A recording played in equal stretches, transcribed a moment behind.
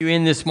You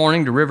in this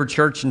morning to River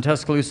Church in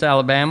Tuscaloosa,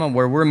 Alabama,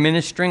 where we're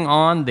ministering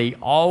on the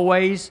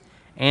always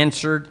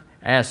answered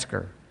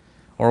asker.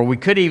 Or we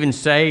could even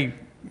say,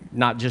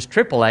 not just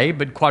AAA,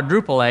 but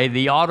quadruple A,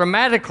 the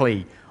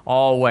automatically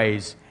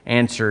always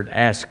answered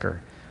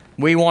asker.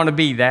 We want to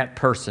be that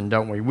person,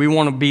 don't we? We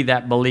want to be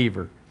that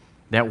believer.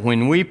 That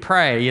when we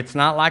pray, it's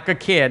not like a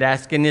kid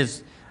asking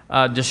his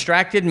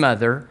distracted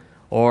mother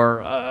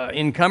or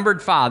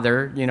encumbered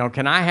father,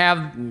 can I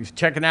have,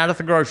 checking out at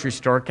the grocery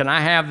store, can I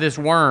have this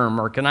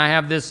worm or can I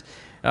have this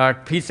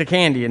piece of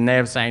candy? And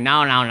they're saying,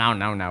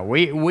 no.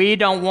 We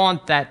don't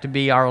want that to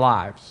be our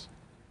lives.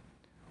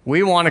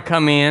 We want to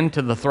come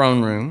into the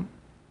throne room,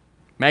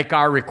 make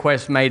our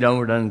request made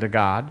over unto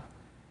God,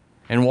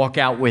 and walk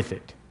out with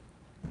it.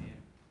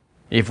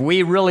 If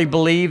we really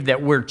believe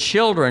that we're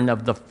children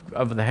of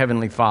the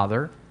Heavenly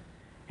Father,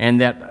 and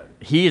that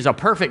He is a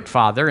perfect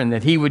Father, and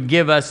that He would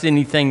give us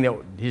anything that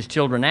His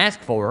children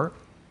ask for,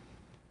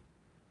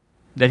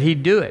 that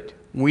He'd do it.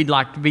 We'd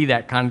like to be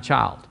that kind of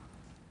child.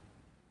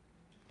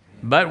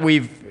 But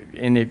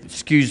and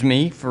excuse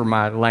me for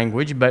my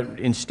language, but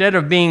instead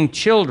of being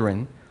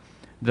children,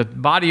 the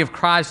body of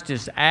Christ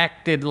has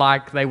acted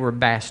like they were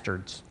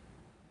bastards,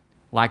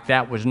 like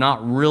that was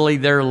not really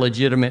their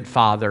legitimate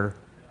father,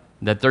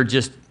 that they're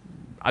just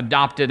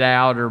adopted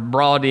out or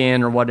brought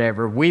in or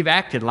whatever. We've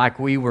acted like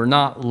we were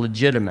not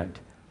legitimate,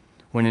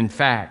 when in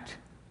fact,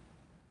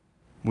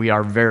 we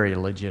are very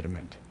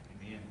legitimate.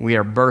 Amen. We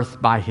are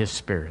birthed by His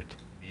Spirit.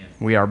 Amen.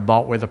 We are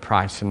bought with a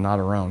price and not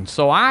our own.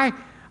 So I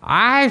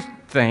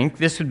think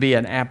this would be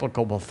an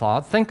applicable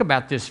thought. Think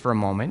about this for a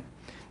moment.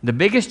 The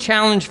biggest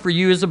challenge for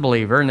you as a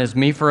believer, and as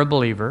me for a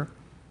believer,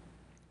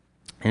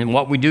 and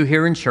what we do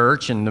here in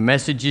church and the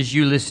messages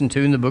you listen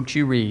to and the books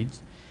you read,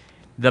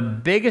 the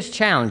biggest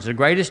challenge, the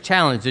greatest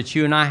challenge that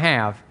you and I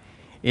have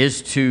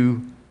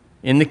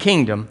in the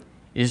kingdom,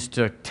 is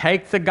to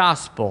take the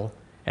gospel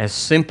as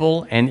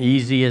simple and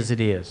easy as it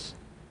is.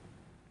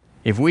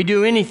 If we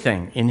do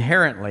anything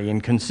inherently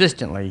and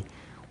consistently,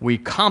 we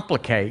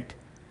complicate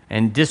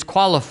and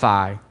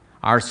disqualify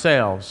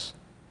ourselves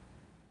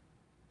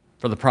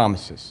for the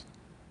promises.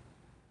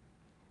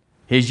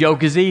 His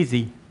yoke is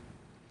easy.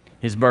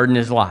 His burden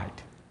is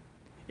light.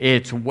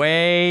 It's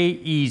way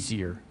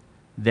easier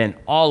than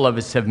all of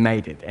us have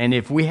made it. And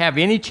if we have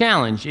any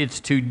challenge, it's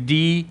to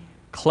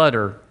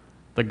declutter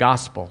the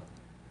gospel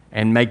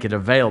and make it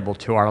available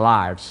to our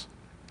lives,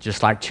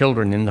 just like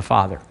children in the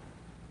Father.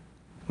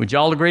 Would you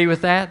all agree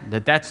with that?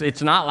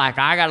 It's not like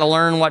I got to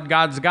learn what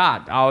God's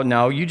got. Oh,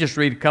 no, you just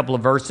read a couple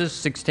of verses,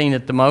 16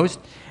 at the most,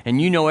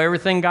 and you know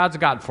everything God's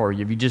got for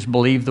you if you just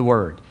believe the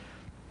Word.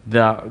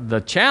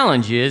 The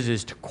challenge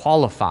is to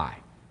qualify,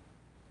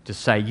 to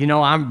say,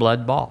 I'm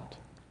blood-bought.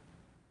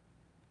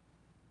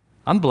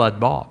 I'm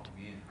blood-bought.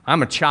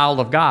 I'm a child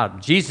of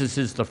God. Jesus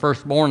is the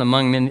firstborn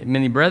among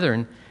many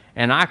brethren,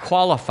 and I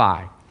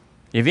qualify.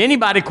 If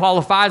anybody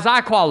qualifies, I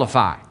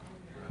qualify.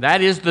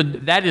 That is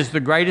the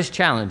greatest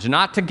challenge.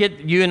 Not to get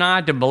you and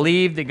I to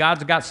believe that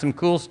God's got some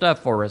cool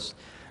stuff for us,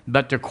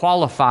 but to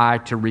qualify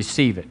to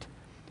receive it.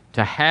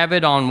 To have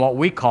it on what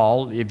we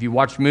call, if you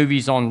watch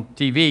movies on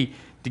TV,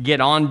 to get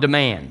on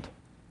demand.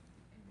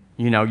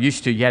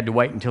 Used to you had to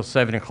wait until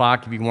 7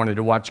 o'clock if you wanted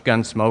to watch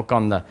Gunsmoke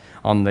on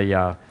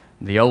the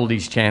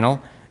oldies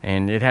channel,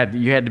 and you had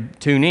to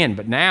tune in.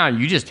 But now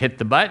you just hit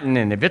the button,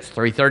 and if it's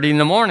 3:30 in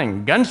the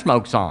morning,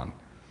 Gunsmoke's on,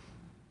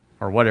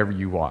 or whatever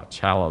you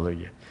watch.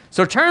 Hallelujah.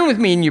 So turn with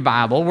me in your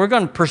Bible. We're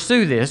going to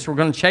pursue this. We're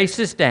going to chase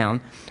this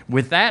down.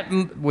 With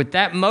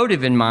that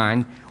motive in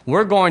mind,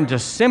 we're going to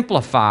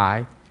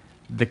simplify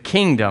the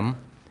kingdom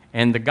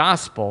and the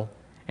gospel,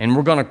 and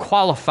we're going to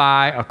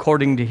qualify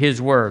according to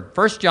His Word.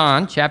 1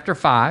 John chapter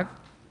 5,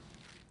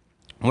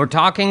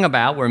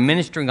 we're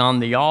ministering on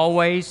the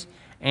always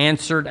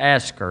answered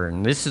asker,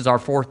 and this is our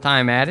fourth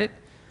time at it,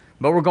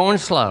 but we're going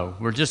slow.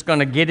 We're just going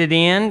to get it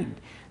in.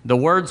 The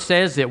Word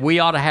says that we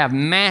ought to have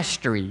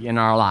mastery in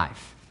our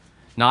life,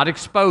 not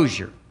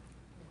exposure.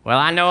 Well,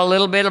 I know a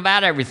little bit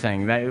about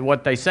everything.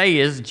 What they say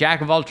is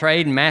jack of all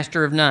trade and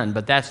master of none,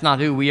 but that's not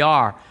who we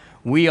are.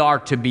 We are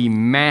to be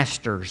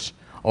masters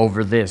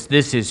over this.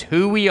 This is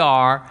who we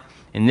are,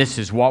 and this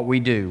is what we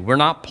do. We're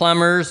not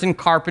plumbers and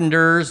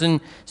carpenters and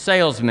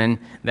salesmen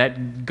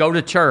that go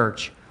to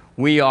church.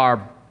 We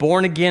are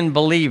born-again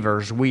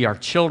believers. We are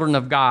children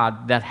of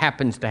God that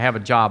happens to have a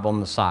job on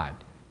the side.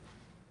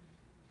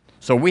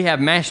 So we have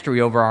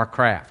mastery over our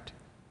craft.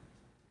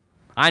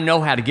 I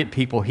know how to get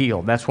people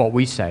healed. That's what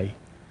we say.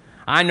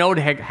 I know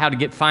how to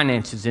get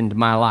finances into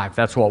my life.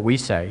 That's what we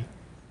say.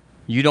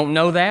 You don't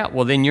know that?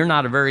 Well, then you're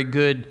not a very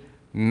good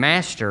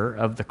master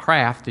of the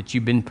craft that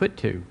you've been put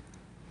to.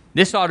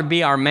 This ought to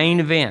be our main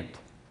event.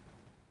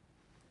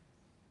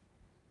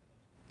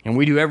 And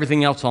we do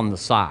everything else on the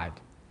side,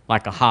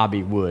 like a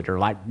hobby would, or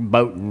like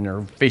boating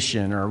or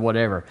fishing or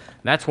whatever.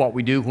 That's what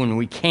we do when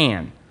we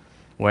can.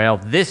 Well,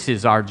 this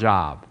is our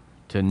job,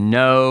 to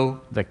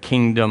know the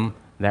kingdom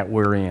that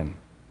we're in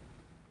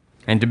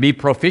and to be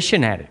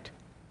proficient at it.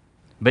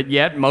 But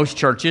yet, most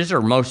churches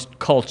or most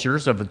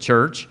cultures of a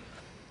church,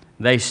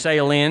 they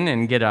sail in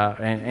and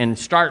and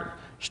start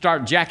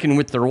start jacking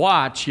with their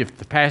watch if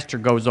the pastor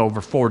goes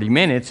over 40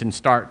 minutes and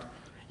start,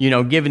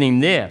 giving him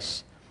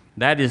this.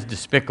 That is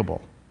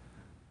despicable.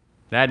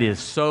 That is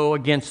so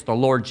against the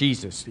Lord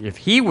Jesus. If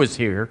he was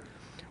here,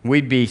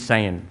 we'd be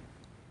saying,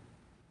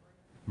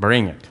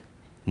 bring it.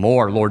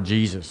 More, Lord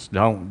Jesus.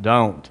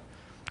 Don't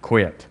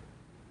quit.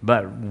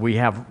 But we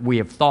have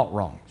thought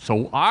wrong.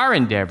 So our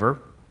endeavor,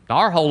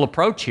 our whole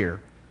approach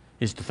here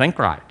is to think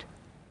right.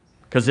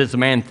 Because as a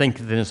man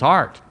thinketh in his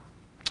heart,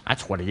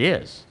 that's what he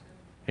is.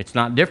 It's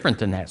not different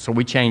than that. So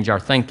we change our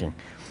thinking.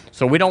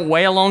 So we don't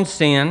wail on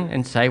sin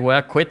and say,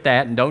 well, quit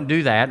that and don't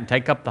do that and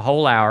take up the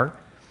whole hour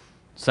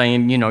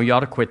saying, you ought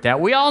to quit that.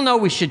 We all know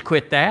we should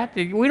quit that.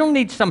 We don't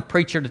need some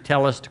preacher to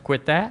tell us to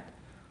quit that.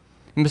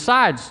 And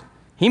besides,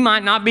 he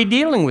might not be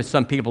dealing with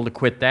some people to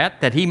quit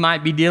that he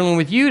might be dealing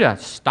with you to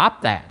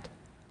stop that.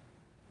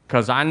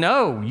 Because I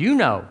know,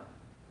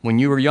 when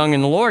you were young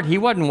in the Lord, he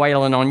wasn't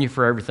wailing on you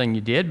for everything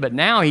you did, but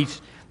now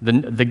he's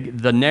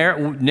the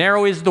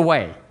narrow is the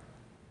way.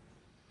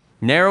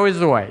 Narrow is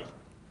the way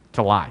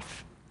to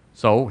life.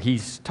 So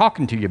he's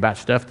talking to you about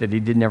stuff that he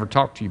didn't ever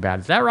talk to you about.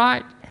 Is that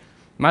right?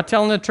 Am I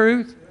telling the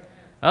truth?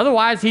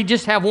 Otherwise, he'd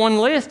just have one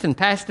list and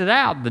passed it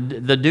out,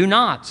 the do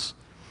nots,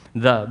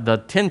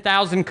 the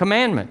 10,000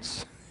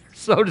 commandments,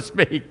 so to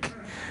speak,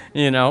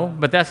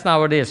 But that's not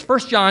what it is. 1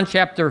 John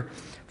chapter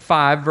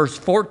 5, verse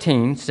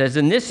 14 says,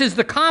 and this is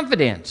the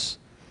confidence,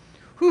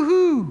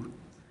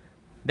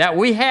 that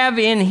we have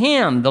in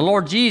him, the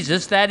Lord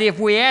Jesus, that if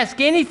we ask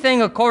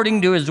anything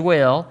according to his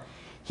will,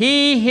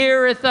 he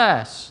heareth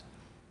us.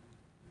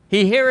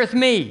 He heareth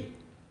me.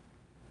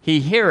 He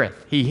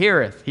heareth.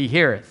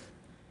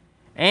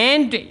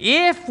 And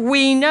if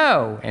we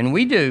know, and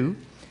we do,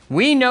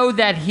 we know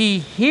that he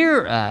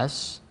hear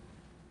us,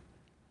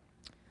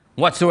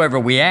 whatsoever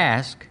we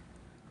ask,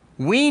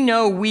 we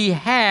know we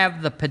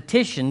have the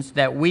petitions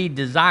that we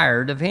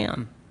desired of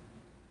him.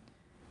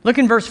 Look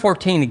in verse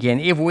 14 again.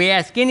 If we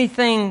ask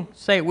anything,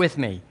 say it with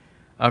me,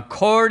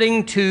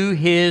 according to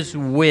his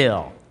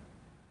will.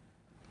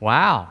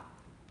 Wow.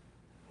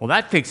 Well,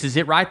 that fixes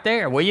it right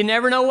there. Well, you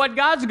never know what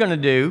God's going to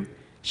do.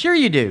 Sure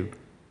you do.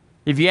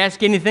 If you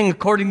ask anything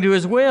according to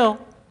his will,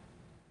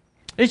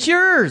 it's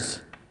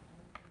yours.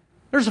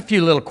 There's a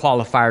few little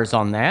qualifiers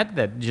on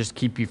that just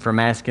keep you from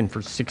asking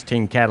for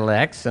 16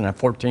 Cadillacs and a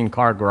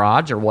 14-car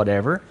garage or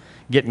whatever,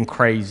 getting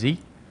crazy.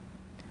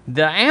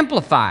 The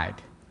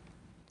Amplified.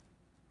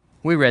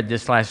 We read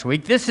this last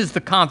week. This is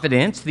the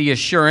confidence, the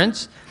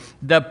assurance,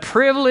 the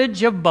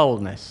privilege of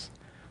boldness.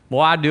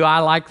 Boy, do I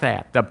like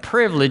that. The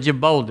privilege of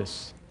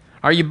boldness.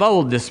 Are you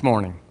bold this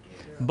morning?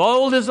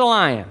 Bold as a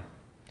lion.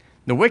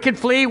 The wicked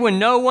flee when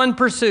no one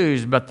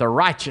pursues, but the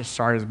righteous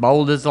are as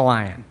bold as a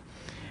lion.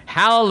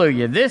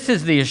 Hallelujah. This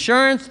is the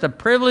assurance, the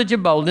privilege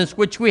of boldness,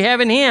 which we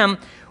have in him.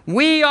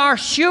 We are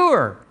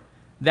sure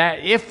that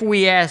if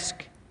we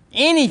ask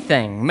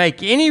anything,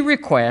 make any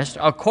request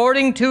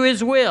according to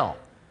his will,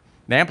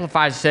 the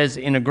Amplified says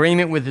in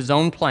agreement with his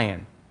own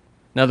plan.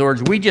 In other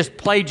words, we just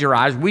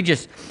plagiarize, we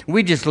just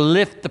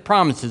lift the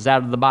promises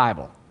out of the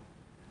Bible.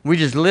 We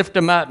just lift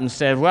them up and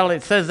say, well,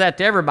 it says that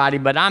to everybody,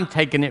 but I'm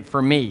taking it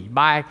for me.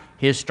 By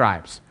his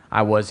stripes,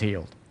 I was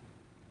healed.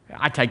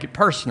 I take it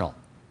personal.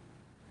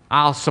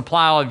 I'll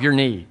supply all of your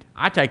need.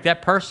 I take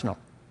that personal.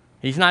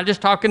 He's not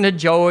just talking to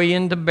Joey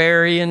and to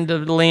Barry and to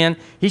Lynn.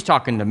 He's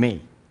talking to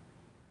me.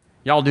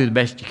 Y'all do the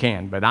best you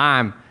can, but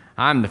I'm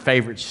the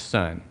favorite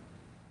son.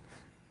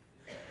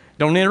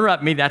 Don't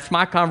interrupt me. That's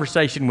my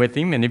conversation with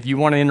him. And if you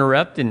want to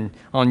interrupt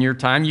on your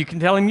time, you can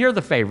tell him you're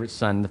the favorite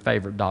son, the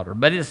favorite daughter.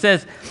 But it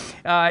says,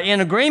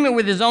 in agreement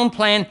with his own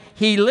plan,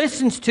 he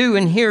listens to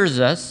and hears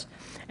us.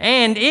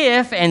 And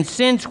if and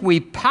since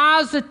we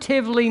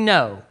positively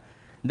know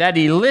that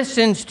he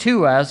listens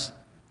to us,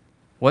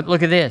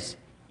 look at this,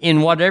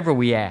 in whatever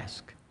we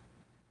ask.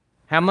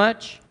 How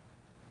much?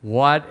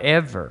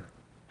 Whatever.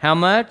 How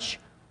much?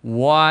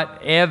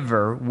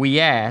 Whatever we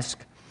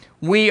ask.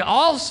 We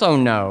also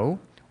know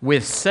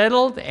with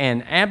settled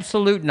and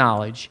absolute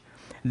knowledge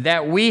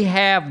that we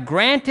have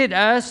granted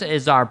us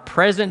as our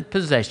present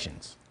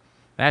possessions.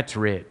 That's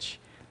rich.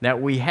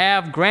 That we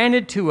have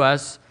granted to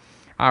us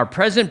our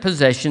present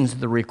possessions,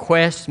 the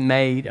requests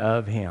made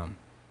of him.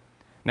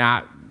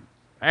 Now,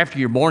 after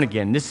you're born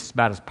again, this is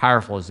about as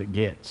powerful as it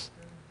gets.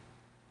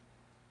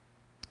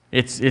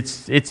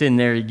 It's in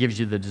there. He gives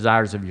you the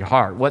desires of your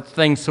heart. What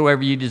things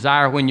soever you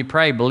desire when you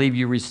pray, believe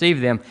you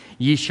receive them,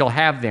 ye shall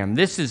have them.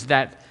 This is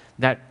that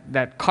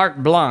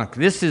carte blanche.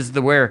 This is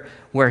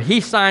where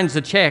he signs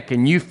the check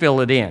and you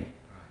fill it in.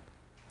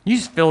 You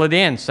just fill it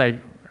in. Say,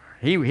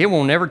 he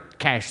won't ever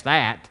cash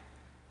that.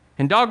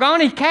 And doggone,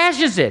 he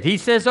cashes it. He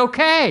says,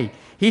 okay.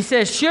 He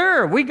says,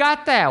 sure, we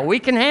got that. We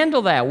can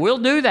handle that. We'll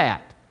do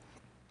that.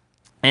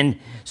 And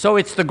so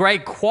it's the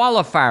great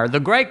qualifier.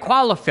 The great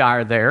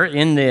qualifier there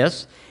in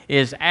this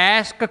is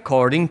ask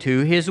according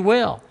to his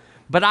will.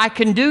 But I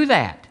can do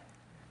that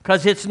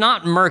because it's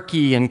not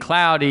murky and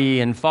cloudy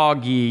and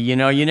foggy. You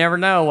never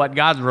know what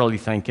God's really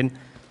thinking.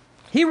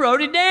 He wrote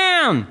it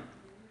down.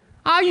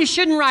 Oh, you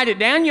shouldn't write it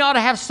down. You ought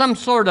to have some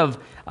sort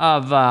of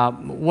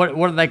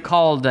what are they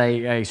called?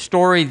 A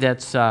story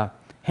that's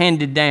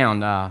handed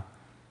down.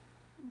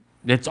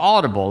 It's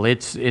audible.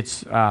 It's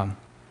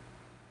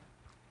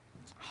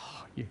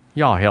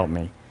y'all help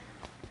me.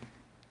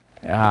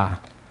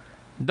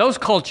 Those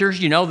cultures,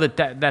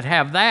 that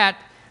have that,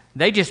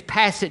 they just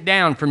pass it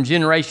down from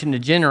generation to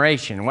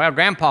generation. Well,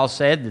 Grandpa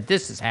said that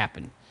this has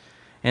happened.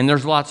 And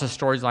there's lots of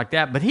stories like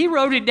that. But he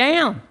wrote it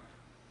down.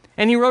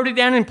 And he wrote it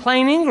down in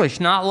plain English,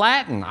 not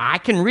Latin. I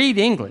can read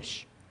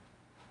English.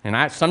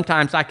 And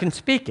sometimes I can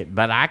speak it,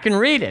 but I can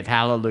read it.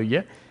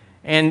 Hallelujah.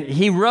 And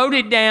he wrote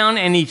it down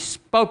and he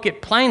spoke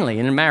it plainly.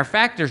 And as a matter of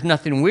fact, there's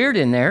nothing weird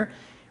in there.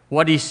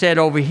 What he said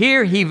over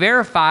here, he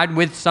verified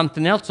with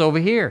something else over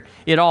here.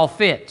 It all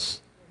fits.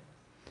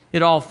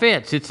 It all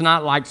fits. It's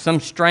not like some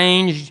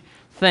strange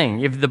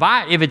thing.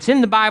 If it's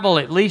in the Bible,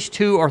 at least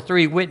 2 or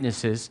 3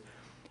 witnesses,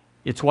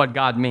 it's what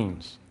God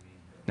means.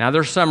 Now,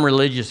 there's some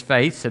religious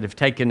faiths that have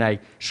taken a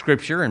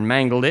scripture and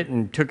mangled it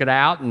and took it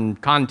out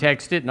and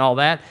contexted it and all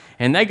that,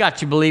 and they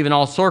got you believing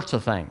all sorts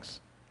of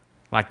things,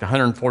 like the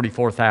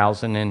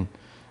 144,000 and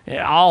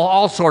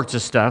all sorts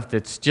of stuff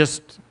that's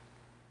just,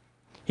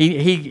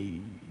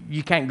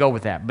 you can't go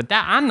with that. But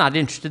I'm not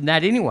interested in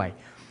that anyway,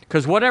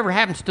 because whatever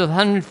happens to the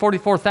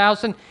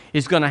 144,000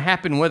 is going to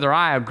happen whether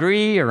I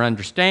agree or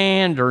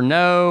understand or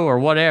know or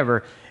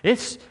whatever.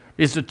 Is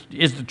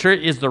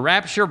the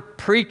rapture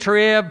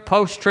pre-trib,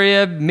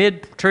 post-trib,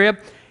 mid-trib?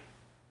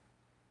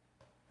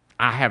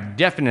 I have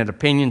definite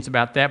opinions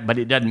about that, but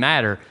it doesn't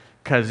matter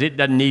because it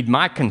doesn't need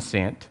my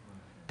consent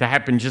to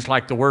happen just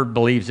like the Word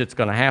believes it's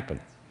going to happen.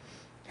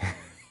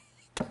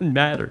 Doesn't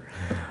matter.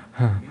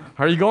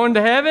 Are you going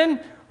to heaven?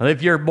 Well,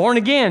 if you're born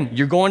again,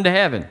 you're going to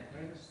heaven.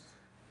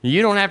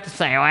 You don't have to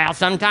say, well,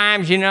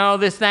 sometimes,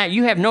 this, that.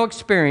 You have no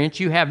experience.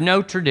 You have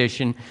no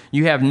tradition.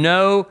 You have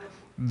no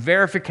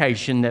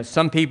verification that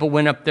some people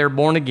went up there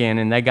born again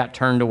and they got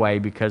turned away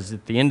because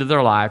at the end of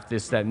their life,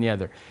 this, that, and the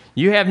other.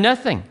 You have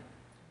nothing.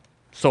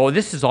 So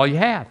this is all you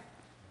have.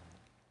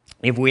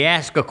 If we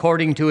ask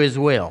according to His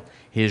will,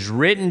 His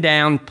written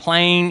down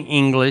plain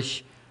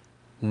English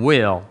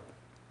will,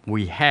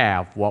 we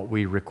have what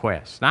we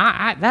request.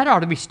 Now, that ought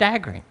to be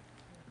staggering.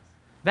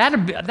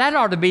 That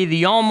ought to be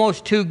the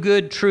almost too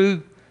good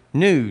true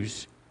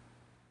news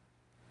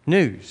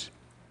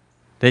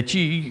that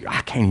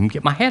I can't even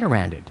get my head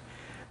around it.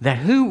 That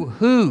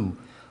who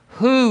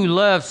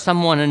loves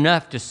someone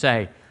enough to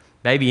say,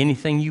 baby,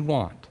 anything you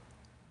want.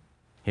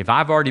 If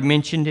I've already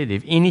mentioned it,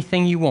 if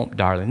anything you want,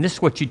 darling, this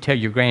is what you tell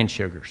your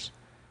grandsugars.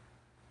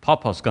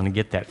 Papa's going to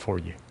get that for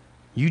you.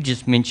 You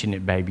just mention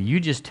it, baby. You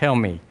just tell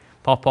me,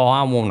 Papa,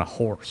 I want a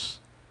horse.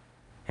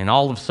 And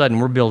all of a sudden,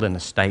 we're building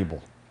a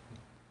stable.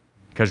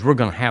 Because we're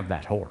going to have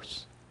that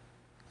horse.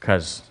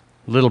 Because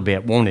Little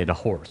Bit wanted a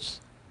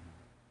horse.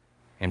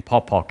 And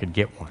Pawpaw could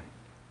get one.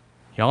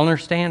 Y'all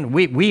understand?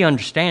 We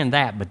understand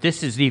that, but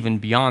this is even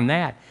beyond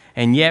that.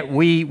 And yet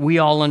we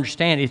all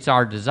understand it's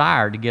our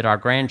desire to get our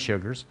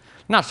grandsugars.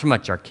 Not so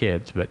much our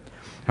kids, but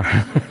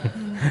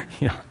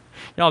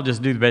y'all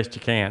just do the best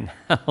you can.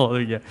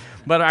 Hallelujah.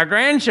 But our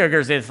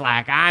grandsugars, it's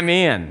like, I'm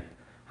in.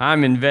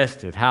 I'm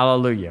invested.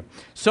 Hallelujah.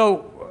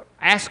 So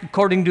ask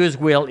according to His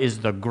will is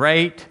the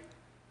great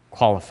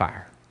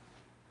qualifier.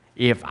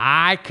 If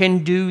I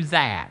can do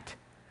that,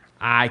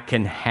 I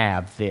can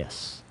have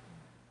this.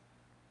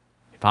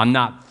 If I'm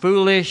not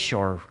foolish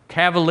or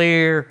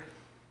cavalier,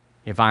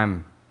 if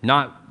I'm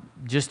not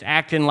just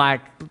acting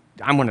like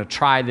I'm going to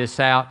try this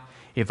out,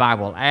 if I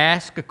will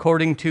ask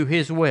according to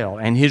His will,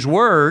 and His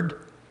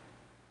word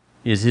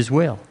is His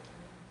will.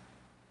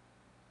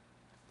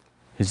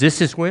 Is this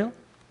His will?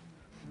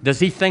 Does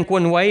He think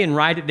one way and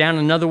write it down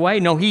another way?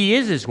 No, He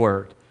is His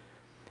word.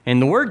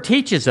 And the Word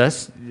teaches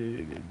us,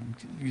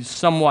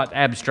 somewhat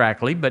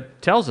abstractly,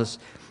 but tells us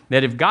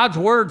that if God's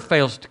Word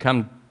fails to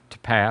come to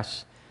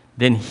pass,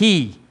 then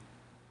He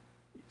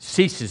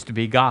ceases to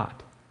be God,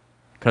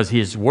 because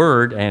His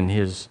Word and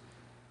His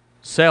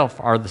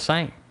self are the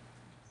same.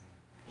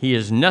 He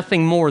is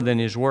nothing more than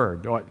His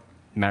Word.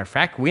 Matter of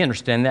fact, we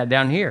understand that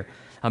down here.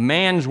 A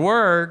man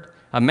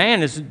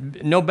is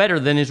no better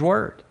than his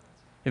word.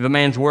 If a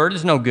man's word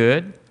is no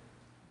good,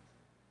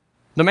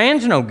 the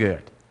man's no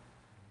good.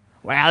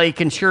 Well, he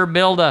can sure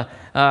build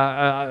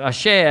a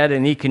shed,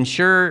 and he can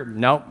sure,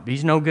 nope,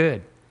 he's no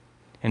good.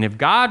 And if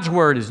God's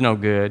word is no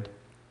good,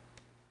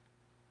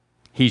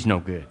 he's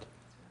no good.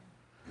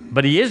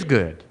 But He is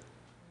good,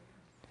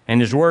 and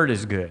His word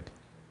is good.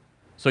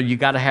 So you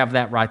got to have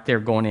that right there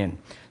going in.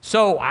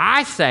 So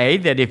I say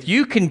that if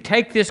you can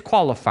take this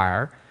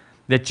qualifier,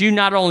 that you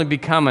not only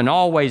become an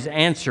always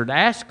answered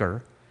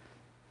asker,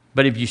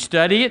 but if you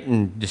study it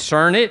and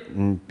discern it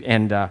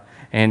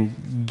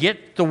and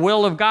get the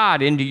will of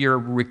God into your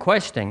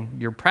requesting,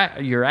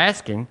 your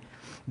asking,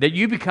 that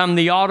you become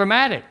the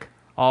automatic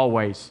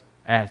always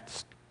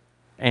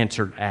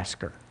answered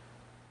asker.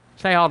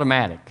 Say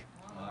automatic.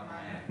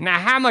 Now,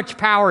 how much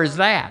power is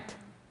that?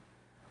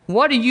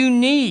 What do you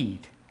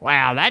need?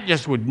 Wow, that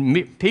just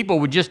people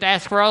would just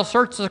ask for all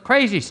sorts of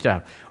crazy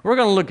stuff. We're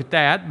going to look at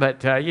that,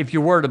 but if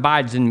your word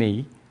abides in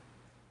me,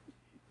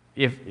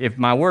 if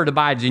my word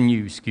abides in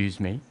you,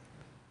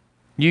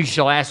 you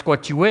shall ask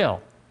what you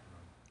will.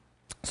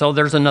 So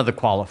there's another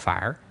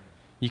qualifier.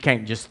 You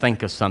can't just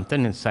think of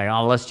something and say,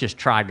 oh, let's just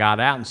try God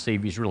out and see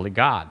if he's really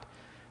God.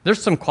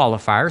 There's some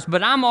qualifiers,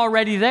 but I'm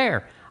already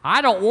there.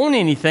 I don't want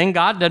anything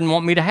God doesn't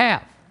want me to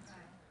have.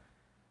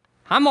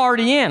 I'm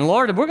already in.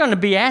 Lord, we're going to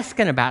be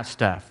asking about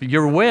stuff.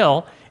 Your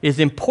will is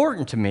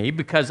important to me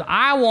because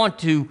I want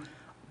to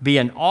be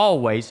an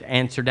always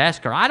answered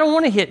asker. I don't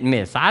want to hit and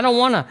miss. I don't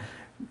want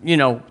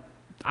to,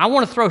 I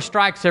want to throw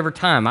strikes every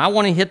time. I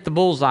want to hit the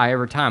bullseye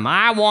every time.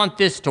 I want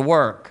this to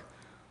work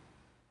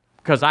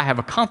because I have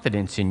a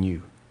confidence in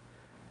you.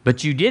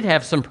 But you did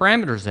have some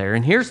parameters there.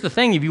 And here's the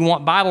thing. If you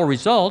want Bible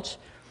results,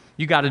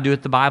 you got to do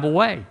it the Bible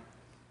way.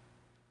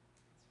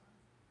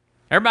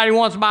 Everybody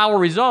wants Bible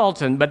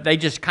results, but they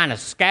just kind of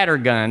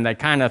scattergun. They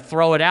kind of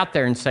throw it out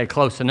there and say,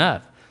 close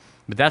enough.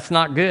 But that's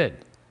not good.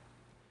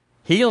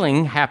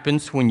 Healing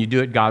happens when you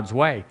do it God's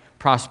way.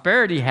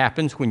 Prosperity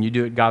happens when you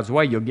do it God's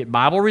way. You'll get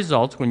Bible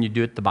results when you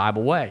do it the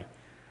Bible way.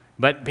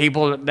 But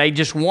people, they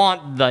just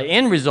want the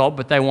end result,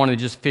 but they want to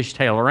just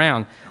fishtail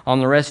around on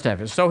the rest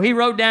of it. So he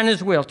wrote down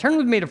his will. Turn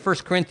with me to 1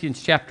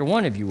 Corinthians chapter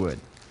 1, if you would.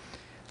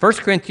 1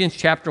 Corinthians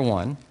chapter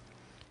 1.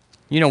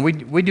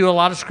 We do a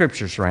lot of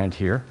scriptures around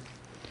here.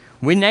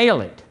 We nail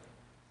it.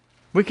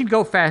 We could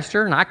go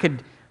faster, and I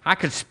could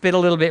spit a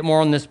little bit more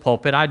on this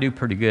pulpit. I do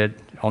pretty good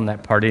on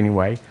that part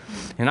anyway.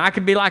 And I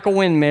could be like a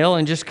windmill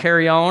and just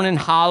carry on and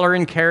holler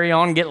and carry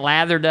on, get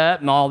lathered up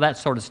and all that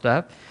sort of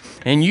stuff.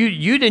 And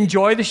you'd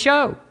enjoy the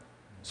show,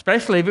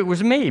 especially if it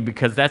was me,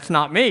 because that's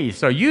not me.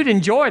 So you'd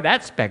enjoy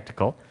that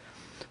spectacle.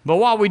 But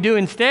what we do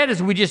instead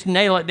is we just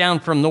nail it down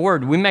from the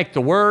Word. We make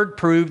the Word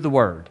prove the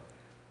Word.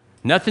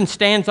 Nothing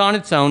stands on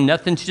its own.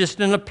 Nothing's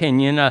just an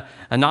opinion,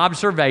 an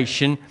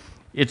observation.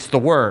 It's the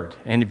Word.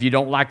 And if you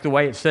don't like the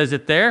way it says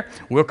it there,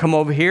 we'll come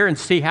over here and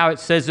see how it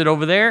says it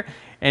over there,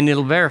 and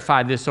it'll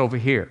verify this over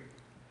here.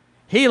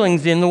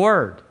 Healing's in the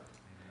Word.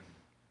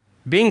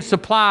 Being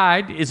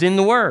supplied is in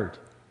the Word.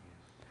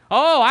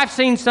 Oh, I've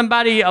seen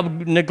somebody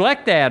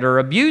neglect that or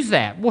abuse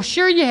that. Well,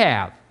 sure you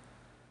have.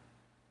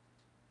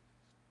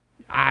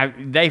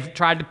 They've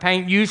tried to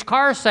paint used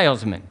car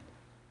salesmen.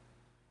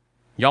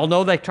 Y'all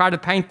know they try to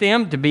paint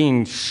them to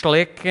being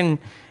slick and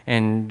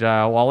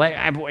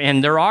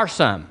there are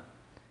some.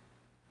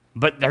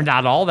 But they're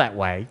not all that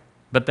way,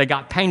 but they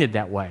got painted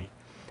that way.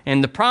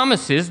 And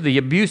the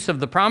abuse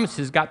of the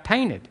promises got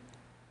painted.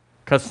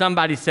 Because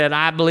somebody said,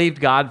 I believed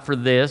God for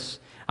this.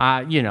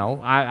 I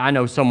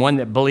know someone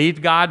that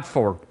believed God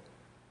for,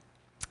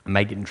 I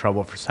may get in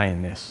trouble for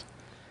saying this.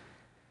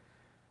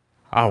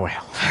 Oh,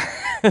 well.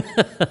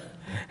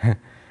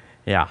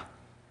 Yeah.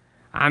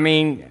 I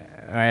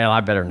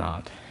better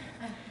not.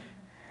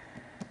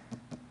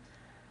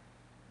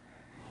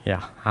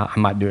 Yeah, I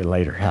might do it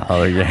later.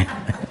 Hallelujah.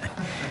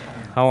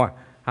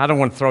 I don't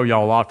want to throw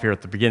y'all off here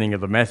at the beginning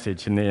of the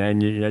message,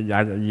 and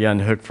you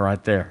unhook from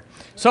right there.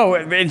 So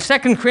in 2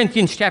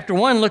 Corinthians chapter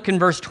 1, look in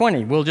verse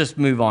 20. We'll just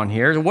move on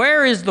here.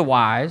 Where is the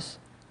wise?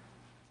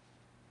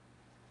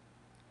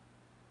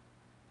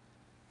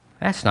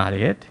 That's not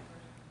it.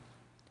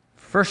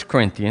 1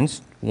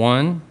 Corinthians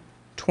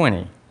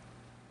 1:20.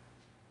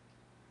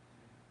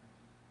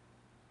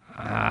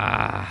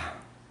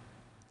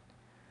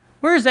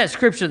 Where is that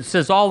scripture that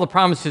says all the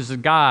promises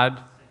of God?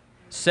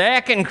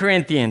 2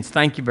 Corinthians.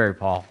 Thank you, Barry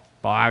Paul.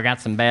 Boy, I got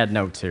some bad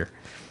notes here.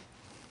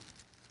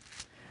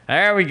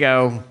 There we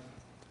go.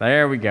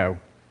 There we go.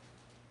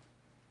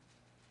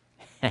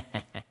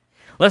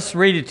 Let's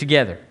read it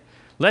together.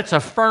 Let's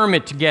affirm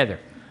it together.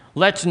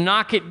 Let's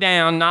knock it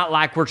down, not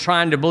like we're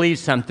trying to believe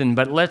something,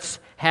 but let's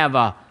have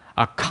a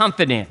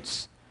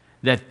confidence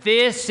that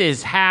this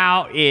is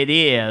how it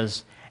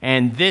is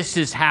and this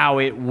is how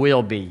it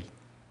will be.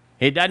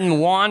 It doesn't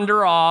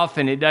wander off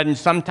and it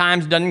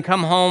sometimes doesn't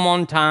come home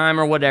on time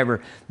or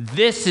whatever.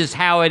 This is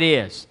how it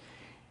is.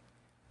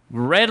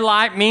 Red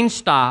light means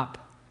stop.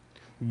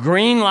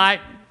 Green light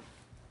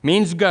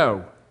means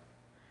go.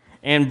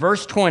 And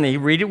verse 20,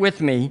 read it with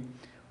me.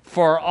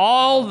 For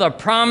all the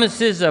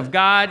promises of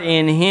God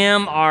in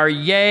him are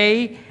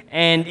yea,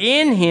 and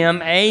in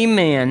him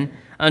amen,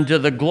 unto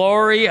the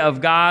glory of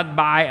God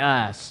by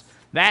us.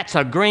 That's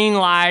a green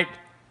light,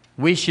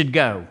 we should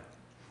go.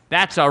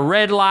 That's a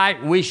red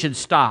light, we should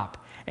stop.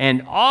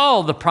 And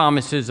all the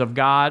promises of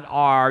God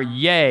are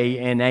yea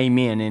and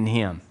amen in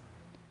him.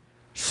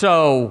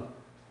 So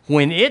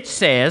when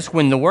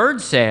the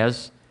word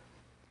says,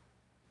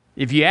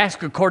 if you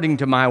ask according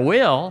to my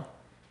will,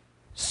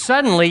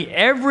 suddenly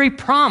every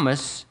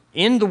promise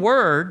in the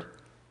word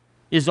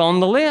is on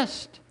the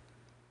list.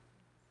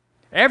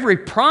 Every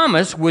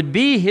promise would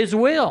be his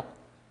will.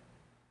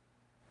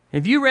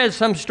 If you read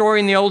some story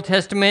in the Old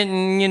Testament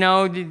and,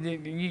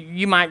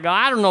 you might go,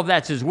 I don't know if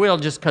that's his will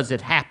just because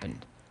it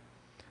happened.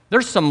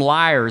 There's some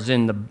liars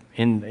in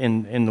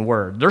the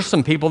word. There's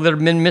some people that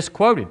have been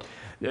misquoted.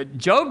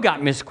 Job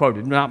got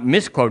misquoted, not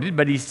misquoted,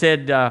 but he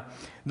said, the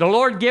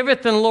Lord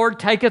giveth and the Lord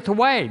taketh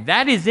away.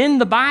 That is in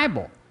the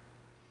Bible.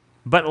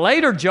 But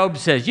later Job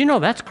says,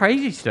 that's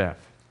crazy stuff.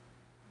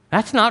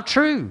 That's not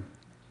true.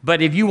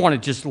 But if you want to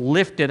just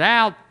lift it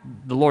out,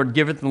 the Lord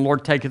giveth and the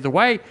Lord taketh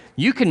away,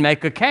 you can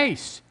make a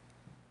case.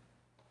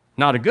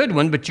 Not a good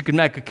one, but you can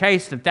make a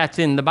case that that's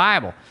in the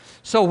Bible.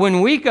 So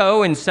when we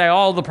go and say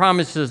all the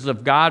promises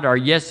of God are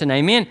yes and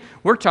amen,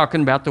 we're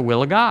talking about the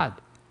will of God.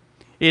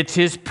 It's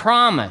His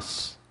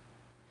promise.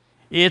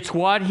 It's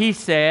what He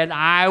said,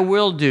 I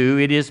will do.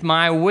 It is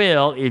my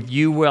will. If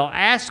you will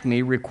ask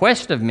me,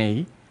 request of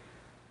me,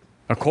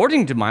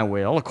 according to my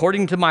will,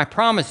 according to my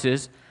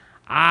promises,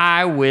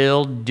 I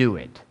will do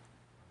it.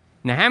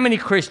 Now, how many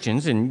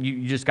Christians, and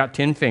you just got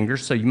 10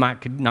 fingers, so you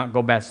could not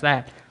go past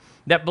that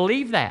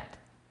believe that?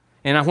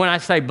 And when I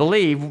say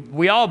believe,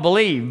 we all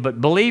believe, but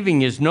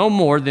believing is no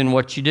more than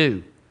what you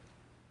do.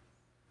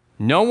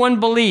 No one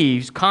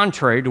believes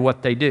contrary to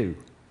what they do.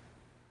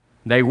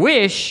 They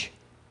wish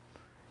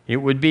it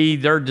would be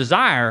their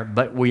desire,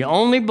 but we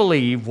only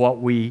believe what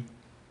we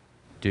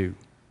do.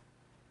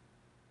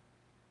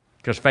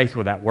 Because faith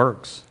without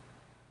works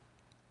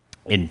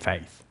isn't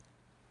faith.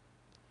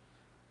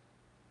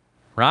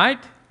 Right?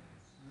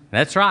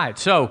 That's right.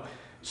 So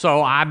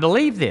I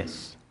believe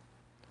this.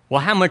 Well,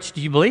 how much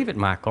do you believe it,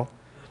 Michael?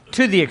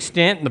 To the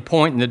extent and the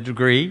point and the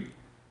degree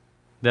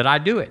that I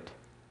do it.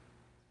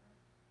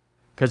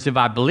 Because if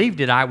I believed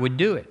it, I would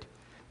do it.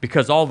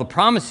 Because all the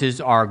promises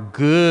are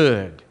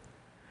good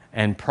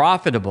and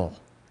profitable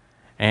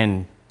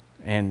and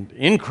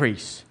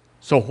increase.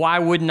 So why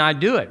wouldn't I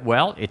do it?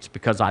 Well, it's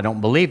because I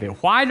don't believe it.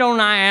 Why don't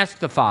I ask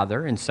the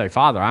Father and say,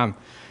 Father,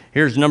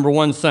 here's number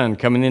one son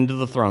coming into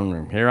the throne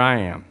room. Here I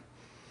am.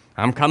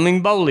 I'm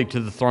coming boldly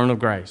to the throne of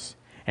grace.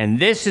 And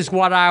this is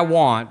what I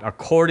want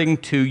according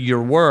to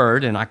your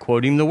word. And I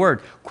quote him the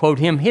word. Quote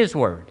him his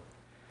word.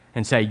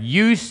 And say,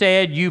 you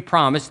said, you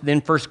promised.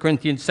 Then 2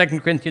 Corinthians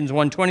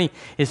 1:20,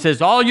 it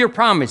says, all your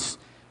promises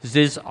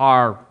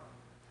are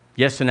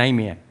yes and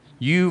amen.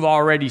 You've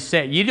already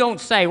said. You don't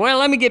say, well,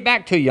 let me get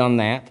back to you on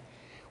that.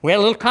 We had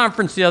a little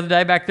conference the other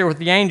day back there with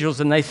the angels,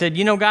 and they said,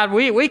 God,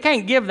 we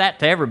can't give that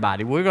to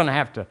everybody. We're going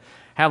to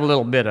have a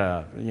little bit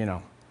of,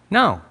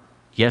 No.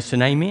 Yes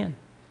and amen.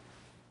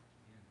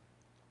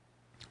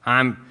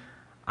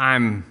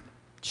 I'm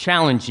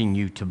challenging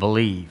you to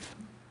believe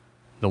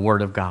the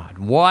Word of God.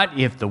 What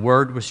if the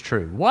Word was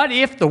true? What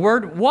if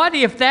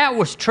that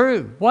was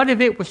true? What if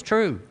it was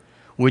true?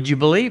 Would you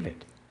believe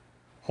it?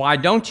 Why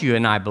don't you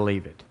and I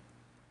believe it?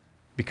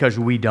 Because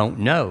we don't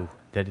know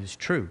that it's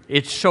true.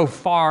 It's so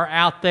far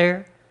out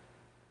there.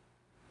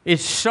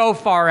 It's so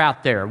far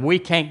out there. We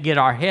can't get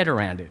our head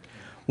around it.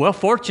 Well,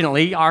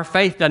 fortunately, our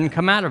faith doesn't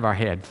come out of our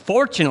head.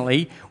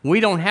 Fortunately, we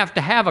don't have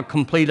to have a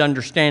complete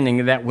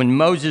understanding that when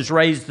Moses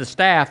raised the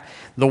staff,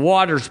 the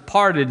waters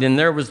parted and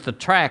there was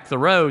the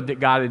road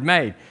that God had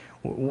made.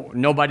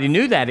 Nobody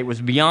knew that. It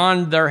was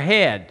beyond their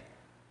head.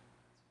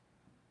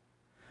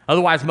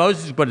 Otherwise,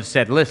 Moses would have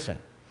said, listen,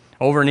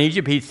 over in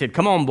Egypt, he said,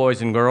 come on,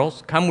 boys and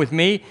girls, come with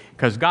me,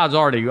 because God's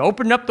already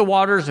opened up the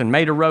waters and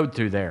made a road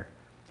through there.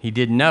 He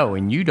didn't know,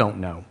 and you don't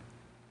know.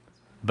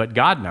 But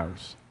God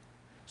knows.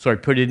 So he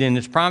put it in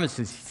his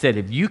promises. He said,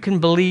 if you can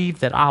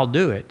believe that I'll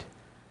do it,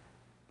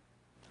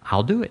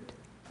 I'll do it.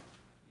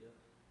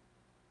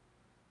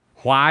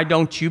 Why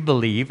don't you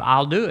believe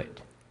I'll do it?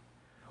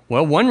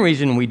 Well, one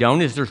reason we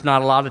don't is there's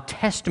not a lot of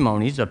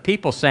testimonies of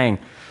people saying,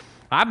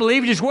 I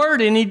believed his word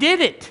and he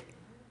did it.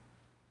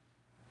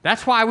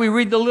 That's why we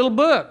read the little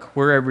book,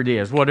 wherever it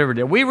is, whatever it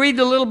is. We read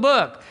the little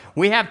book.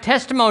 We have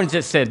testimonies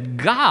that said,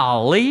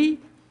 golly,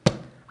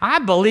 I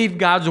believed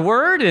God's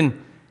word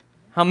and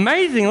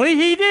amazingly,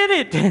 he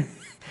did it.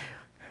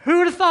 Who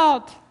would have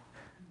thought?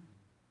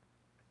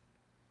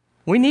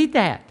 We need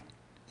that.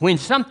 When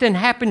something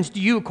happens to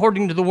you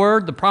according to the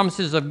word, the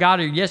promises of God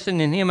are yes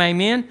and in him,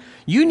 amen,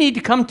 you need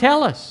to come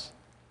tell us.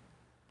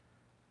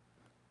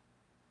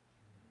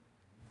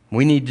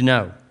 We need to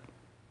know.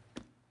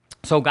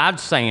 So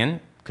God's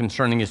saying,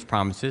 concerning his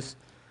promises,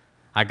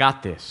 I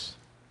got this.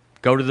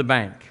 Go to the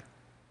bank.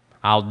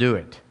 I'll do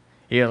it.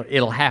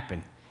 It'll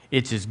happen.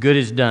 It's as good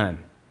as done.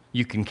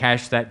 You can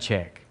cash that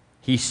check.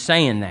 He's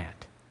saying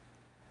that.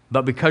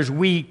 But because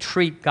we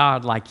treat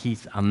God like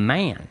he's a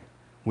man,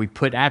 we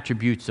put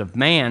attributes of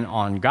man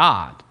on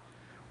God,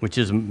 which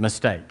is a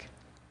mistake.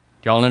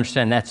 Do y'all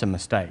understand that's a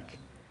mistake?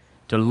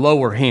 To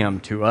lower him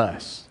to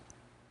us.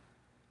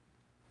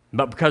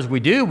 But because we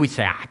do, we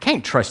say, I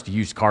can't trust a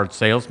used car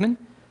salesman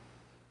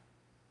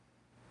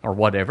or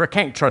whatever. I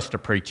can't trust a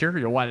preacher.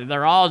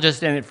 They're all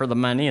just in it for the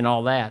money and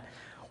all that.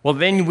 Well,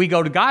 then we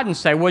go to God and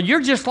say, well, you're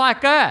just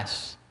like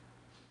us.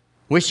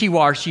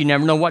 Wishy-washy, you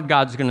never know what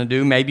God's going to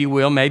do. Maybe he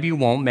will, maybe he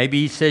won't.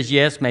 Maybe he says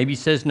yes, maybe he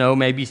says no,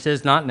 maybe he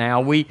says not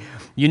now. What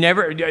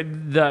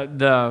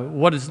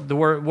is the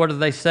word? What do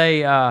they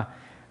say?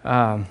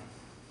 Sorry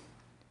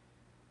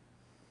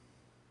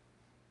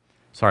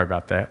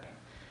about that.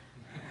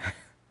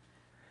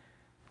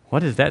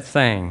 What is that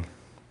saying?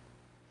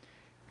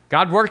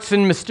 God works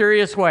in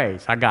mysterious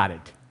ways. I got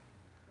it.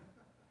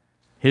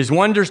 His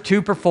wonders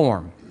to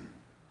perform.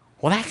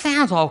 Well, that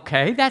sounds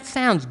okay. That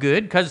sounds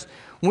good because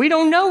we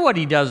don't know what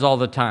he does all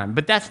the time,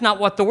 but that's not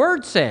what the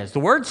Word says. The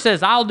Word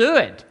says, I'll do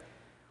it.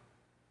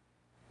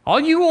 All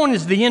you want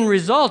is the end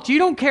result. You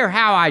don't care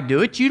how I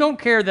do it. You don't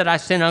care that I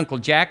sent Uncle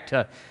Jack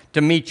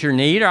to meet your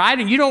need.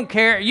 You don't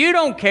care. You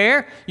don't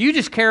care. You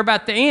just care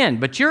about the end.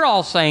 But you're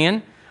all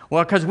saying,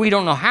 well, because we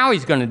don't know how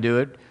he's going to do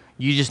it,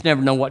 you just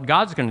never know what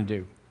God's going to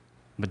do.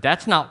 But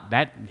that's not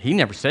that. He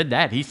never said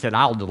that. He said,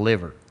 I'll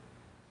deliver.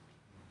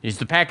 Is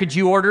the package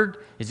you ordered,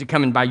 is it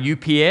coming by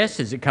UPS?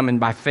 Is it coming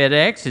by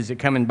FedEx? Is it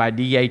coming by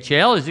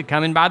DHL? Is it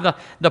coming by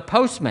the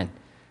postman?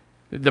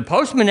 The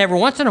postman every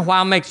once in a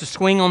while makes a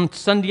swing on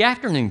Sunday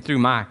afternoon through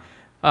my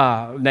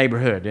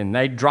neighborhood, and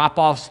they drop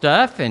off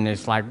stuff, and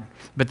it's like,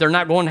 but they're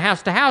not going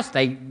house to house.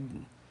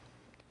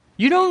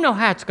 You don't know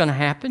how it's going to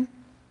happen,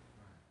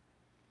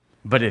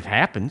 but it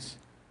happens.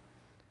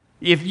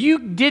 If you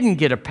didn't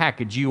get a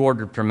package you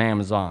ordered from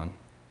Amazon,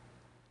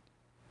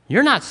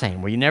 you're not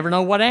saying, well, you never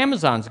know what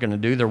Amazon's going to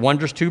do. They're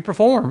wonders to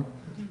perform.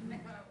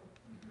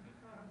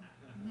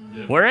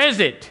 Where is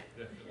it?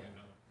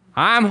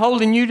 I'm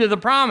holding you to the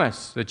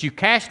promise that you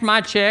cashed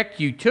my check,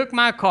 you took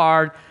my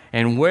card,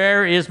 and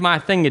where is my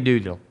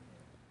thingadoodle?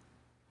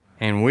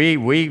 And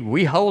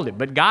we hold it.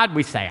 But God,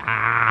 we say,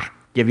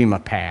 give him a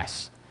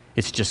pass.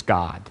 It's just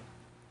God.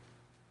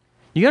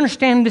 You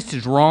understand this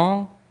is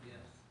wrong? Yes.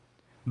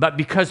 But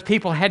because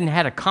people hadn't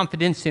had a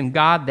confidence in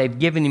God, they've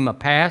given him a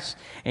pass.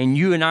 And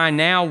you and I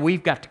now,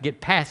 we've got to get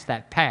past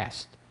that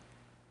past.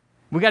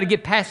 We've got to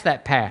get past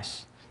that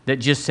past that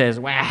just says,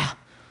 well,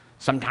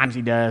 sometimes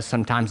he does,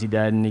 sometimes he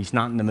doesn't. He's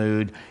not in the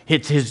mood.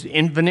 It's his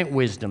infinite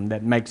wisdom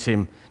that makes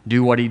him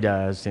do what he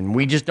does. And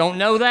we just don't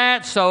know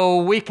that,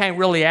 so we can't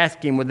really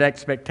ask him with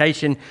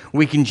expectation.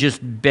 We can just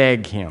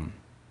beg him.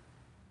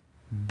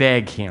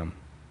 Beg him.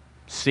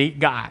 See,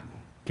 God,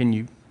 can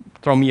you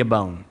throw me a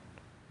bone?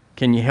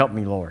 Can you help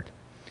me, Lord?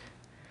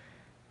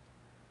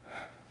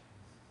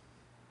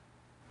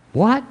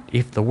 What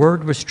if the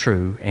word was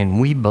true and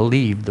we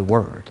believed the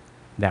word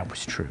that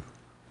was true?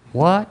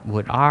 What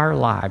would our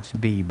lives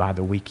be by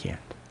the weekend?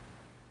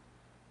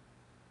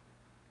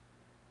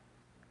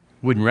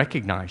 Wouldn't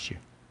recognize you.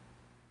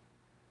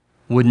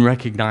 Wouldn't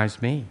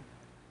recognize me.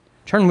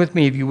 Turn with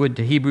me, if you would,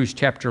 to Hebrews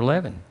chapter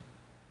 11.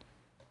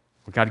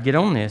 We've got to get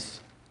on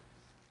this.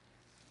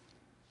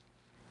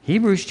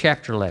 Hebrews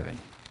chapter 11.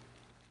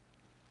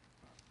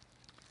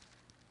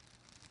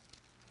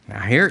 Now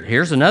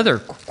here's another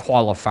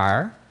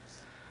qualifier.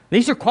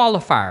 These are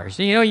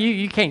qualifiers. You know,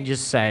 you can't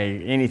just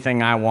say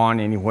anything I want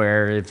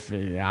anywhere. If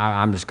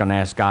I'm just going to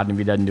ask God, and if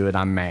he doesn't do it,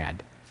 I'm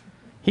mad.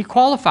 He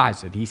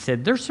qualifies it. He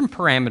said there's some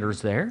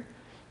parameters there.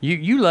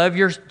 You love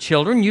your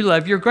children. You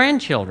love your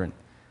grandchildren.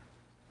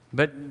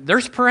 But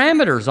there's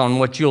parameters on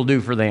what you'll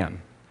do for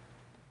them.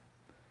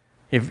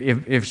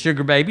 If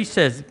Sugar Baby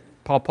says,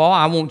 Pawpaw,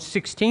 I want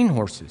 16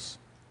 horses,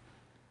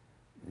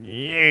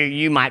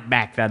 you might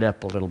back that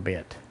up a little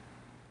bit.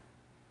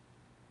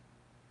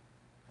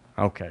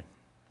 Okay.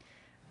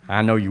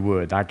 I know you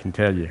would. I can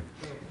tell you.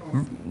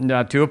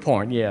 To a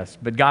point, yes.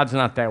 But God's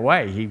not that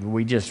way.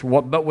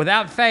 But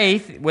without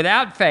faith,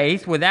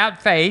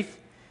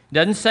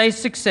 doesn't say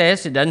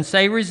success. It doesn't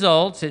say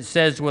results. It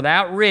says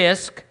without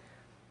risk,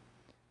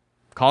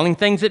 calling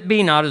things that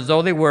be not as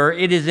though they were,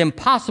 it is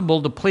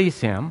impossible to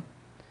please him.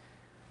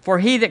 For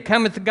he that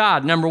cometh to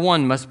God, number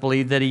one, must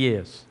believe that he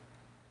is.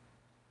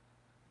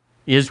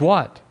 Is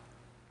what?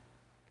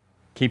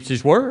 Keeps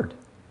his word.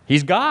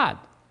 He's God.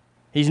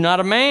 He's not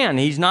a man.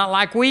 He's not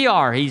like we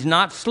are. He's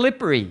not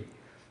slippery.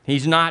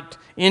 He's not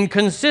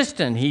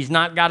inconsistent. He's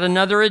not got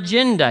another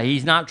agenda.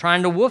 He's not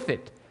trying to woof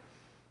it.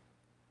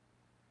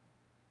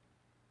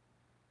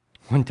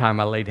 One time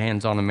I laid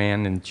hands on a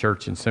man in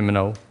church in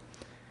Seminole,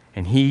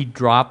 and he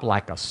dropped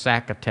like a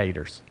sack of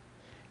taters.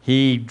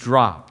 He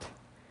dropped.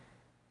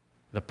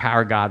 The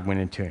power of God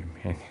went into him.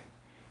 And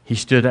he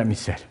stood up and he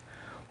said,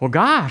 well,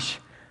 gosh,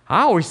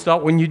 I always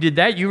thought when you did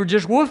that, you were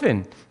just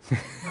woofing.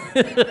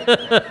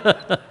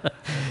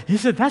 He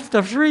said, that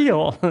stuff's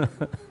real.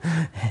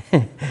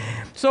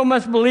 So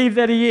must believe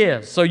that he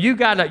is. So you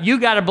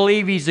gotta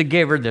believe he's a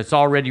giver that's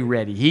already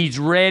ready. He's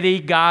ready.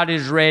 God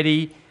is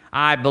ready.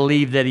 I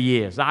believe that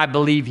he is. I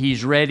believe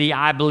he's ready.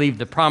 I believe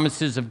the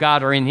promises of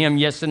God are in him.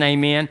 Yes and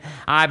amen.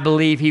 I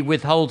believe he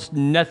withholds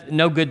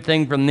no good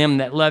thing from them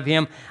that love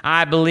him.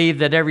 I believe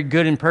that every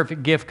good and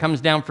perfect gift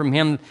comes down from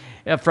him,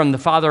 from the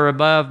Father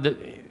above, the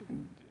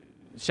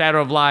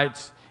shadow of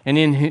lights, and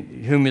in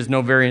whom is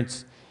no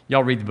variance.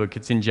 Y'all read the book.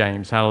 It's in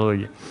James.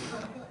 Hallelujah.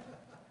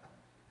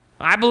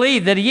 I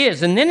believe that he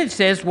is. And then it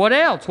says, what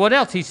else? What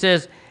else? He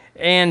says,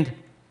 and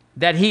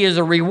that he is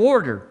a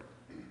rewarder.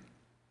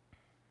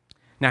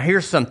 Now,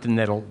 here's something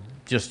that'll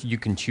just you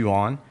can chew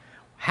on.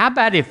 How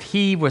about if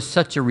he was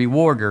such a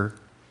rewarder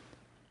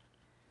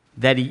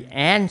that he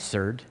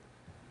answered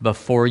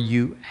before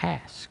you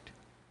asked?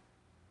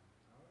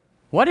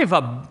 What if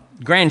a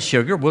Grand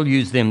Sugar, we'll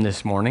use them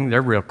this morning,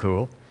 they're real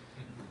cool.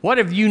 What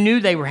if you knew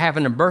they were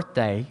having a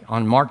birthday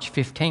on March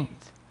 15th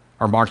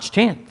or March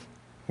 10th?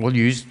 We'll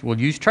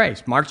use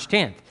Trace, March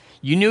 10th.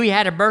 You knew he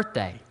had a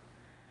birthday.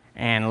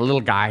 And a little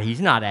guy,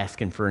 he's not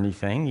asking for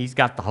anything. He's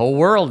got the whole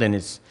world in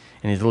his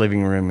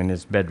living room, in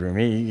his bedroom.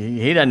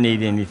 He doesn't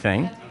need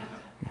anything,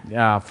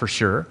 for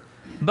sure.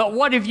 But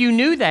what if you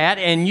knew that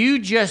and you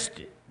just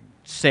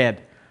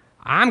said,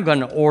 I'm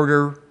going to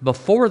order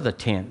before the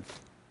 10th.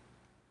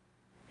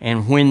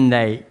 And when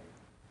they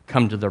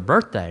come to their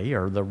birthday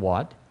or their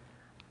what,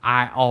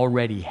 I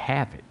already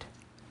have it.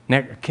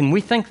 Now, can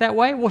we think that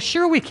way? Well,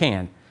 sure we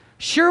can.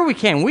 Sure we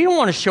can. We don't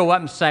want to show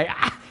up and say,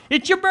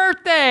 it's your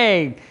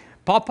birthday.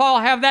 Papa will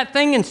have that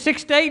thing in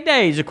 6 to 8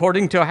 days,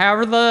 according to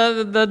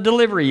however the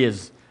delivery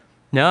is.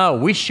 No,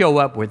 we show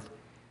up with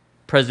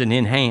present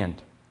in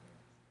hand.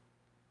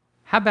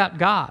 How about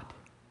God?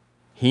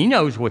 He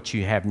knows what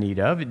you have need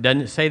of. It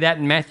doesn't say that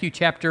in Matthew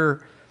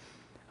chapter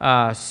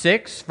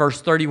 6,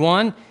 verse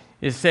 31.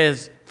 It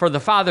says, for the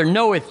Father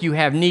knoweth you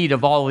have need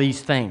of all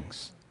these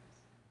things.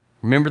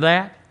 Remember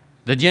that?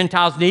 The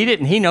Gentiles need it,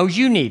 and He knows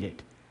you need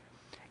it.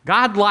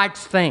 God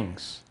likes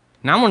things.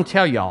 And I want to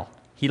tell y'all,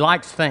 He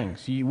likes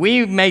things.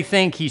 We may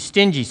think He's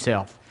stingy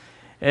self,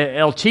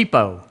 El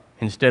Cheapo,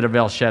 instead of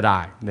El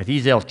Shaddai, that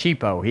He's El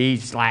Cheapo.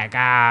 He's like,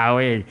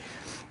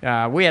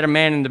 we had a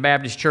man in the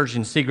Baptist church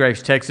in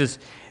Seagraves, Texas,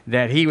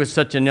 that he was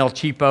such an El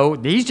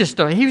Cheapo.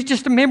 He was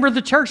just a member of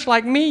the church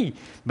like me.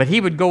 But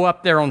he would go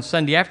up there on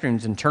Sunday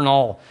afternoons and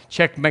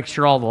make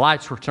sure all the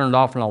lights were turned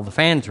off and all the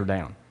fans were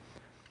down.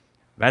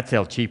 That's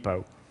El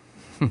Cheapo.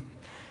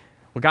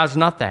 Well, God's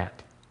not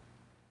that.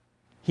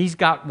 He's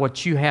got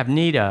what you have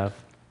need of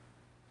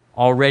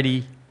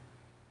already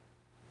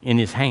in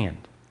His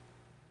hand.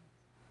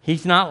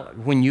 He's not,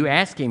 when you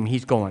ask Him,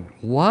 He's going,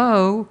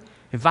 whoa,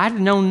 if I'd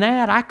have known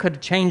that, I could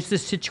have changed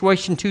this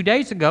situation 2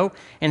 days ago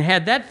and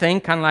had that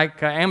thing, kind of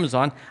like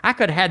Amazon, I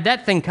could have had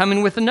that thing come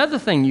in with another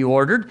thing you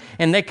ordered,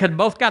 and they could have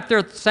both got there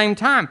at the same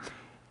time.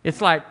 It's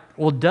like,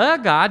 well, duh,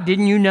 God,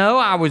 didn't you know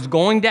I was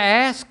going to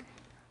ask?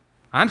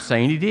 I'm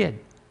saying He did.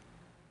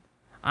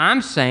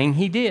 I'm saying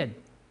He did.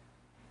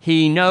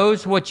 He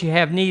knows what you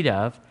have need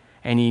of,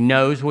 and He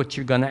knows what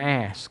you're going to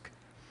ask.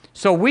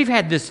 So we've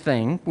had this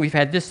thing.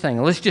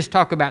 Let's just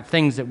talk about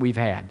things that we've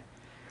had.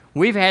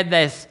 We've had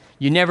this,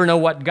 you never know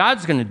what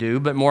God's going to do,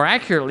 but more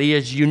accurately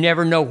is you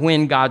never know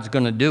when God's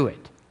going to do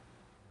it.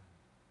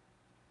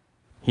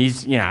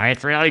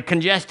 It's really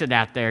congested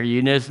out there.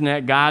 Isn't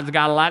it? God's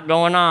got a lot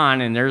going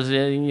on, and there's,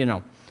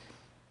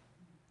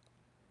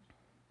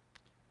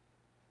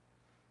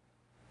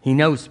 He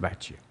knows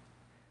about you.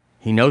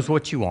 He knows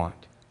what you want.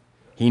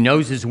 He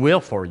knows His will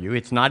for you.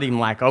 It's not even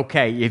like,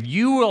 okay, if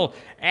you will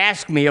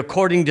ask me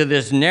according to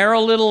this narrow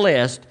little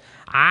list,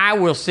 I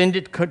will send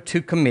it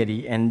to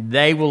committee and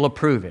they will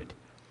approve it.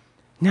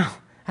 No,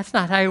 that's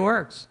not how He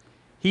works.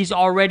 He's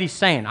already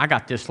saying, I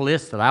got this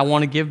list that I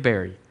want to give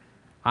Barry.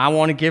 I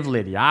want to give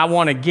Lydia. I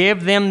want to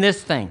give them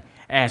this thing.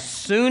 As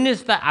soon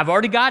as I've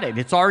already got it.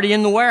 It's already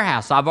in the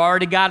warehouse. I've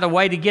already got a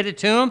way to get it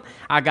to them.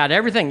 I got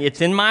everything.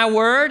 It's in my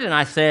word, and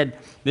I said,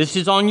 this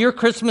is on your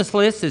Christmas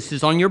list. This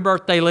is on your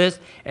birthday list.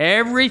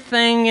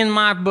 Everything in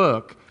my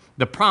book,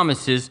 the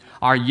promises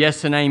are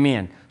yes and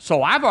amen.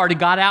 So I've already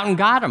got out and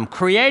got them,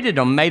 created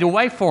them, made a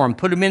way for them,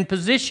 put them in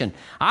position.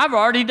 I've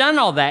already done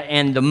all that.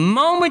 And the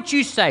moment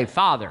you say,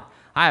 Father,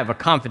 I have a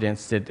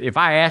confidence that if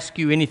I ask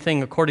you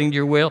anything according to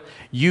your will,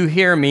 you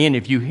hear me. And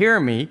if you hear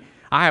me,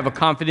 I have a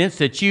confidence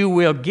that you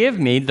will give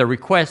me the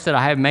request that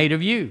I have made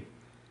of you.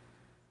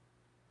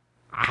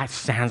 It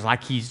sounds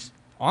like He's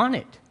on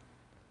it.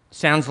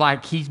 Sounds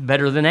like He's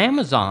better than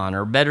Amazon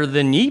or better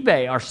than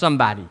eBay or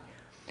somebody.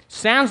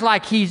 Sounds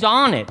like He's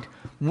on it.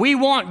 We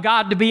want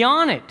God to be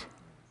on it.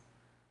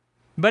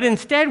 But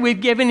instead,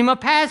 we've given Him a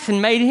pass and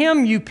made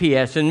Him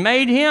UPS and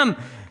made Him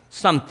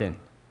something.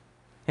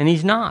 And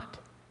He's not.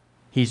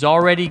 He's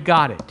already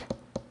got it.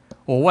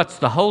 Well, what's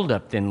the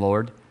holdup then,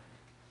 Lord?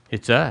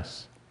 It's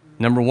us.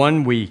 Number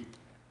one, we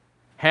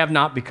have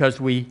not because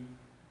we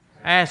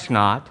ask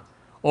not,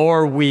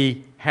 or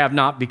we have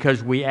not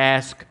because we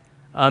ask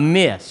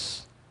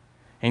amiss.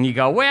 And you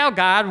go, well,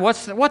 God,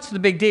 what's the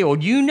big deal?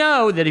 You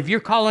know that if you're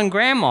calling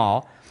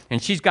Grandma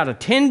and she's got a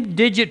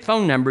 10-digit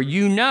phone number,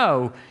 you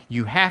know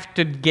you have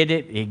to get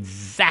it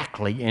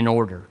exactly in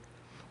order.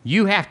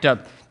 You have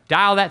to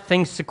dial that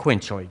thing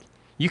sequentially.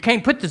 You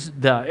can't put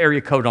the area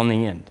code on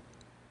the end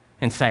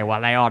and say, well,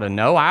 they ought to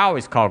know. I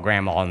always call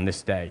Grandma on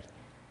this day.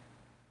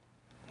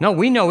 No,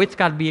 we know it's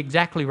got to be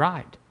exactly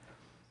right.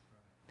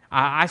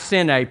 I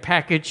sent a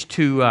package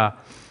to,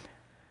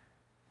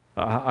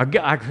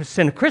 I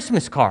sent a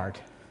Christmas card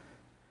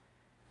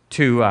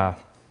to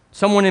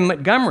someone in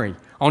Montgomery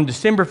on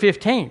December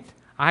 15th.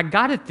 I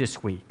got it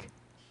this week.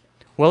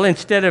 Well,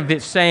 instead of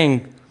it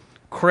saying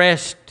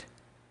Crest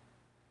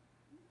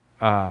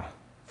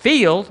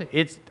Field,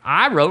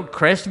 I wrote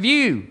Crest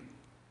View.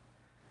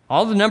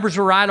 All the numbers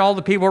were right, all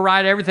the people were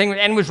right, everything,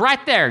 and it was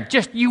right there.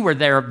 Just you were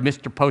there,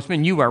 Mr.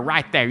 Postman. You were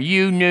right there.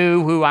 You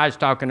knew who I was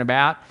talking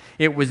about.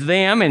 It was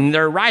them, and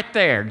they're right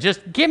there.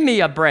 Just give me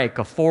a break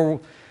of 4.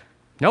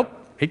 Nope,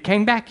 it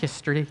came back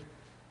yesterday,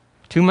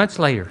 2 months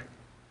later.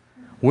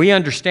 We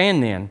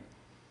understand then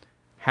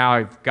how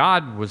if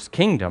God was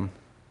kingdom,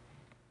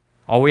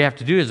 all we have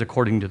to do is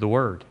according to the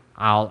Word.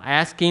 I'll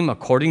ask Him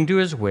according to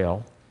His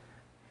will,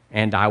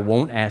 and I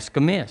won't ask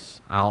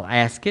amiss. I'll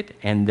ask it,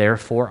 and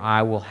therefore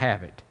I will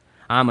have it.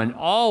 I'm an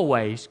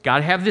always, got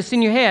to have this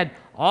in your head,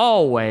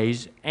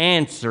 always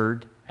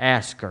answered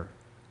asker.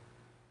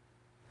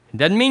 It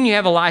doesn't mean you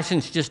have a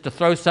license just to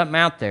throw something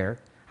out there.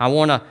 I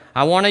want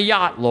a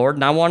yacht, Lord,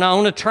 and I want to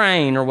own a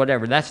train or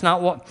whatever. That's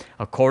not what,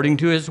 according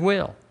to his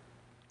will.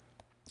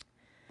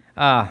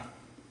 How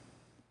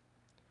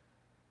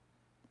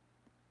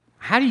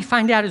do you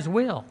find out his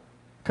will?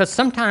 Because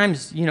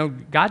sometimes,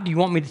 God, do you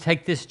want me to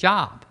take this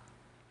job?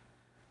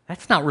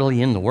 That's not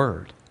really in the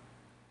Word.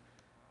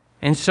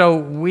 And so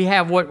we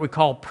have what we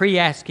call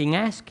pre-asking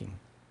asking,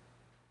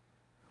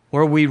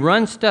 where we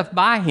run stuff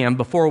by him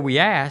before we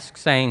ask,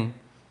 saying,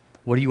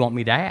 what do you want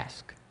me to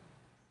ask?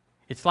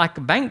 It's like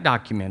a bank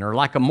document or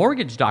like a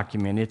mortgage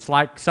document. It's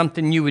like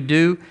something you would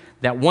do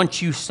that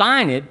once you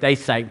sign it, they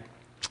say,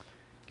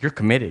 you're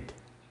committed.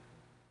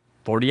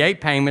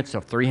 48 payments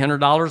of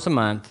 $300 a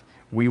month.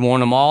 We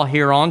want them all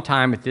here on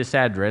time at this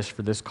address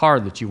for this car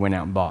that you went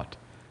out and bought.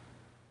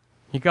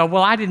 You go,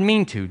 well, I didn't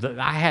mean to.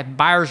 I had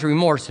buyer's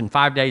remorse, and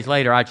 5 days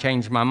later I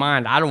changed my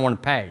mind. I don't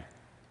want to pay.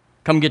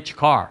 Come get your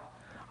car.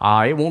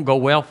 It won't go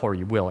well for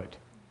you, will it?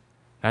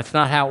 That's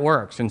not how it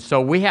works. And so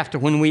we have to,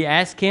 when we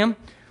ask him,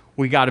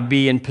 we got to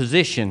be in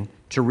position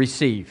to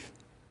receive.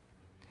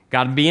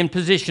 Got to be in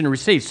position to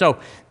receive. So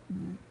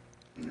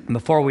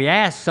before we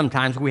ask,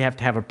 sometimes we have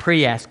to have a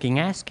pre-asking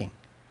asking.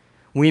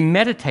 We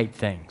meditate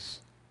things.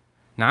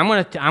 Now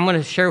I'm going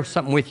to share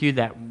something with you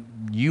that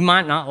you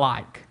might not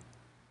like,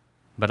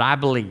 but I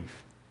believe.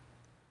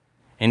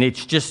 And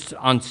it's just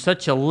on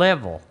such a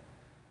level.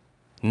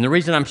 And the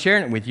reason I'm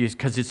sharing it with you is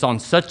because it's on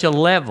such a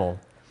level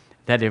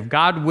that if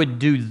God would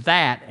do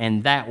that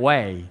and that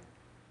way,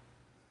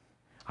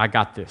 I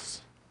got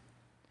this.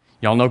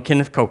 Y'all know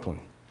Kenneth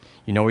Copeland.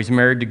 You know he's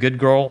married to good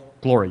girl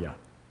Gloria.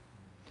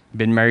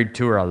 Been married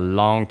to her a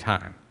long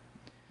time.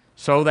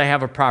 So they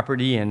have a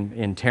property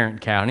in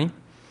Tarrant County.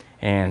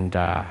 And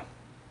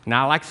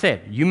now, like I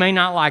said, you may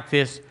not like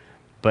this,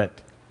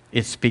 but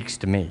it speaks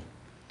to me.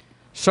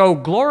 So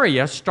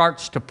Gloria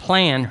starts to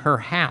plan her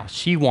house.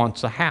 She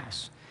wants a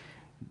house.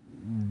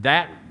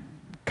 That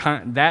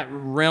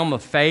realm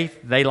of faith,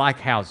 they like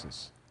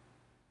houses.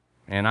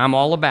 And I'm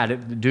all about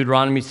it.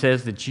 Deuteronomy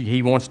says that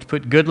he wants to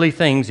put goodly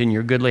things in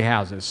your goodly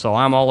houses. So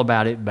I'm all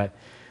about it. But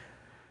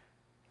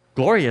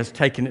Gloria's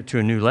taken it to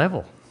a new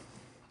level.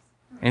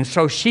 And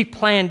so she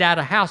planned out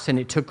a house, and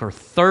it took her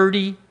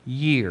 30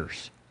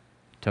 years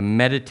to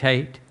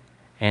meditate.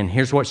 And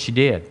here's what she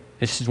did.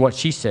 This is what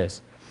she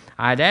says.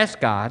 I'd ask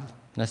God,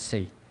 let's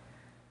see.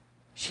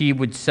 She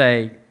would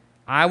say,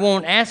 I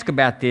won't ask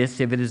about this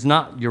if it is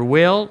not your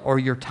will or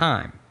your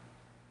time.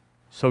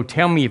 So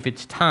tell me if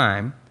it's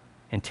time,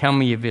 and tell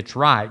me if it's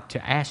right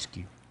to ask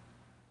you.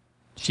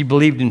 She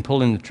believed in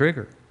pulling the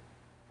trigger.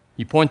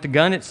 You point the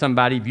gun at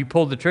somebody, if you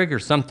pull the trigger,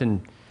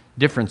 something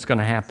different's going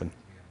to happen.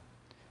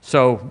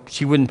 So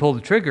she wouldn't pull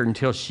the trigger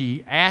until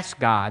she asked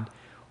God,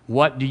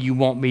 what do you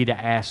want me to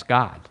ask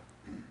God?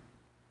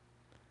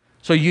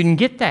 So you can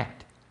get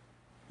that.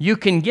 You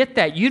can get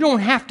that. You don't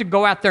have to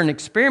go out there and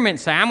experiment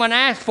and say, I'm going to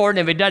ask for it, and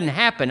if it doesn't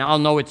happen, I'll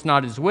know it's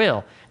not his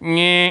will.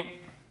 Nah,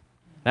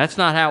 that's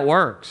not how it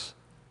works.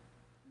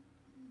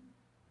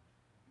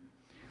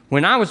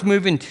 When I was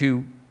moving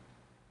to,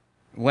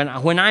 when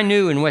I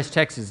knew in West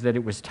Texas that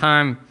it was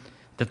time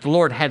that the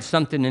Lord had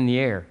something in the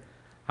air,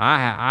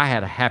 I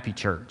had a happy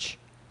church.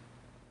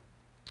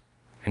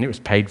 And it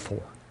was paid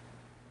for.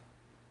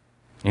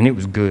 And it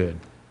was good.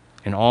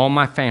 And all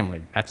my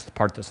family, that's the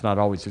part that's not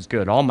always as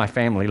good, all my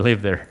family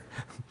lived there.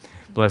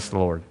 Bless the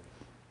Lord.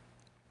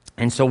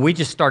 And so we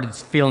just started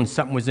feeling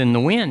something was in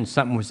the wind,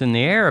 something was in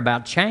the air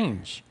about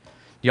change.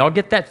 Do y'all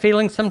get that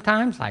feeling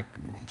sometimes? Like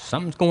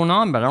something's going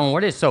on, but I don't know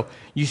what it is. So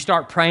you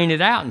start praying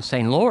it out and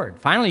saying, Lord,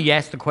 finally you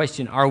ask the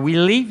question, are we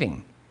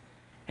leaving?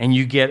 And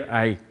you get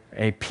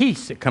a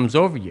peace that comes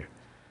over you.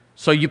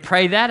 So you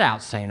pray that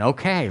out saying,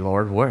 okay,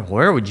 Lord,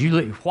 where would you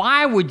leave?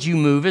 Why would you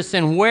move us,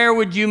 and where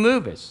would you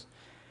move us?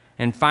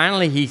 And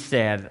finally he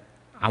said,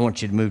 I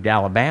want you to move to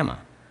Alabama.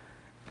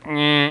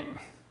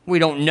 We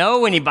don't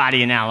know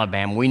anybody in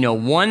Alabama. We know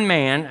one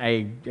man,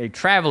 a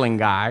traveling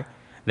guy,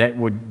 that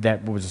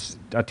was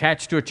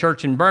attached to a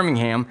church in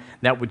Birmingham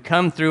that would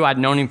come through. I'd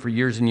known him for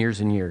years and years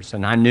and years,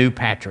 and I knew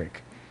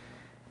Patrick.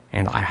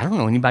 And I don't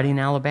know anybody in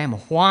Alabama.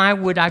 Why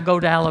would I go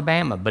to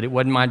Alabama? But it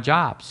wasn't my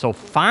job. So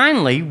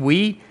finally,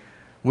 we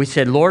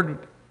said,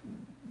 Lord,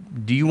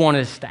 do you want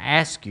us to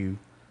ask you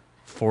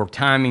for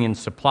timing and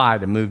supply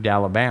to move to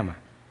Alabama?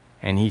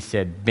 And he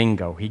said,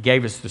 bingo. He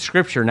gave us the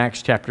scripture in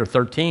Acts chapter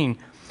 13,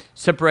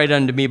 separate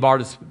unto me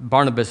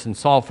Barnabas and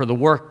Saul for the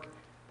work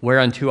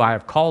whereunto I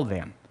have called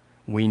them.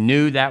 We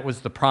knew that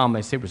was the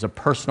promise. It was a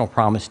personal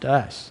promise to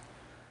us.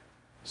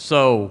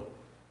 So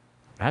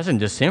that was in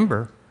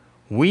December.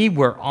 We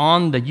were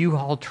on the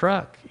U-Haul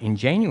truck in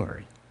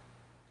January.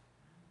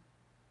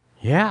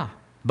 Yeah,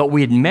 but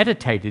we had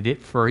meditated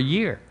it for a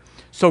year.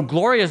 So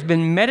Gloria's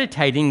been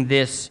meditating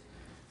this.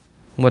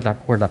 Where'd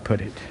I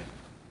put it?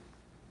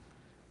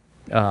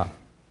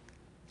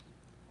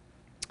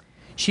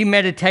 She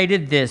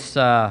meditated this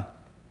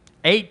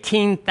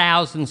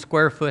 18,000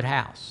 square foot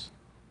house.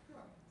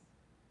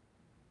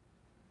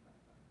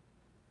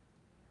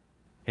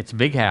 It's a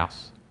big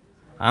house.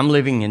 I'm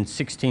living in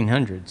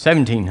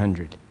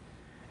 1700,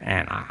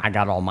 and I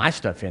got all my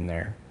stuff in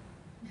there.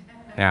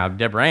 Now,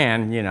 Deborah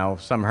Ann,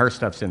 some of her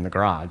stuff's in the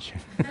garage.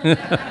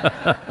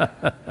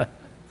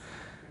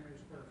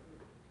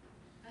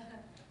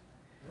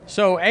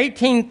 So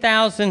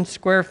 18,000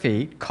 square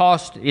feet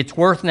it's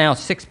worth now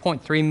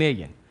 $6.3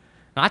 million.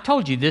 Now, I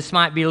told you this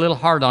might be a little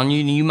hard on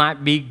you, and you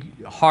might be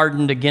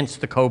hardened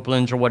against the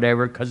Copelands or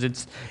whatever because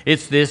it's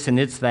this and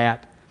it's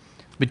that.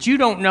 But you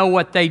don't know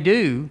what they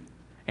do,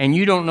 and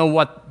you don't know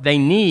what they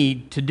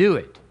need to do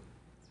it.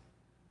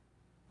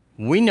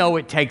 We know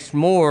it takes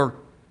more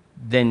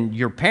than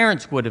your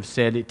parents would have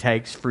said it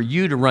takes for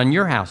you to run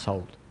your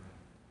household.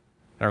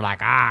 They're like,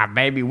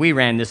 baby, we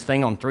ran this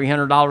thing on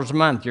 $300 a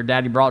month. Your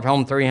daddy brought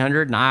home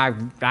 $300, and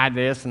I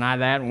this and I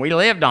that, and we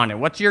lived on it.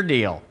 What's your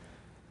deal?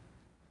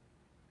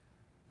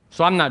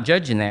 So I'm not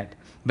judging that.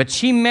 But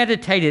she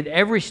meditated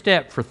every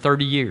step for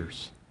 30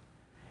 years.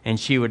 And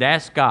she would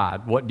ask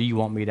God, what do you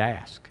want me to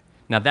ask?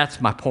 Now,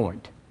 that's my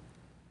point.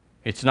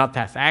 It's not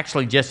that.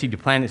 Actually, Jesse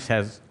Duplantis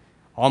has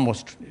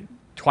almost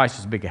twice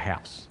as big a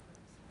house.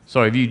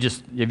 So if you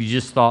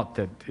just thought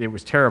that it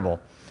was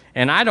terrible,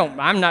 and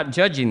I'm not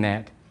judging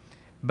that,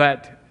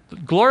 but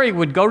Glory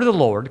would go to the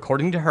Lord,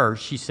 according to her.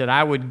 She said,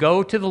 I would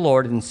go to the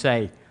Lord and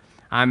say,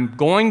 I'm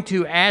going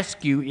to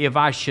ask you if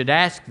I should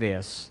ask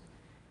this,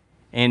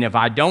 and if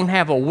I don't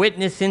have a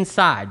witness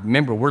inside,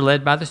 remember, we're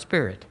led by the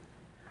Spirit,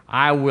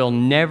 I will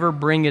never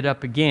bring it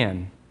up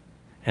again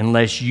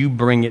unless you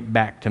bring it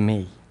back to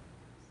me.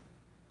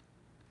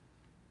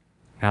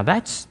 Now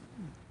that's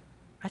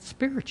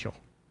spiritual.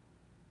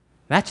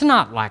 That's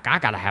not like I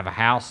got to have a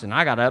house and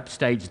I got to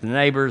upstage the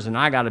neighbors and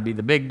I got to be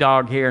the big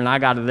dog here and I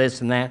got to this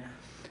and that.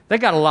 They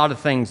got a lot of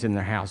things in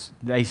their house.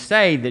 They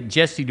say that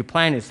Jesse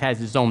Duplantis has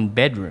his own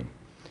bedroom.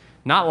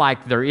 Not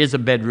like there is a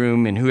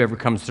bedroom and whoever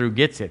comes through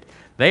gets it.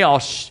 They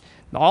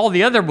all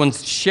the other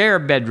ones share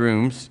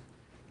bedrooms,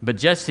 but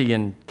Jesse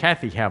and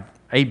Kathy have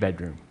a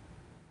bedroom.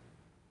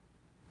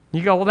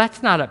 You go, well,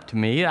 that's not up to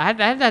me. That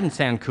doesn't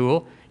sound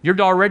cool. You're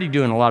already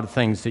doing a lot of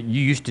things that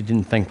you used to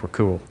didn't think were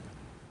cool.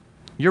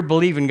 You're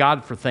believing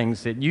God for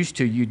things that used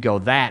to you'd go,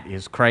 that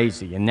is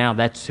crazy. And now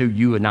that's who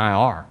you and I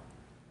are.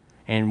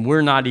 And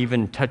we're not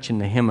even touching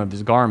the hem of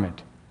his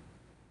garment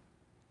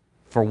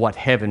for what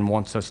heaven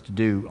wants us to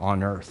do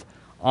on earth.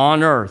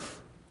 On earth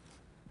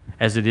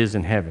as it is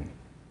in heaven.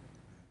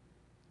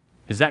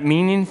 Does that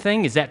mean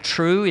anything? Is that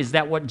true? Is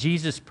that what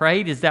Jesus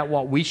prayed? Is that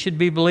what we should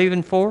be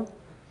believing for?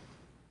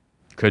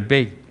 Could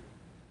be.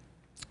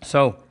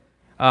 So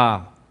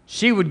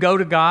she would go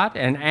to God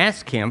and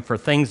ask him for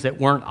things that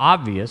weren't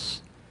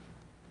obvious,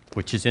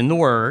 which is in the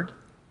Word,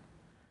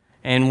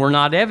 and were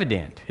not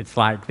evident. It's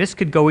like this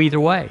could go either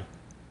way.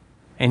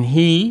 And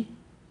he,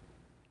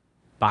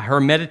 by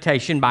her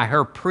meditation, by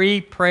her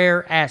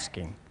pre-prayer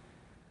asking,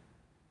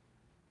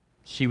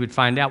 she would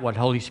find out what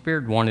Holy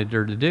Spirit wanted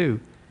her to do,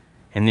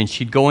 and then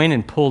she'd go in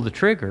and pull the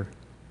trigger,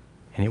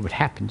 and it would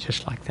happen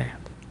just like that.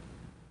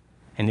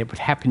 And it would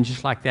happen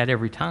just like that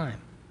every time.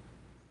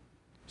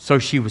 So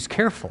she was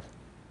careful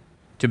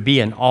to be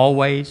an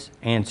always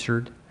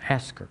answered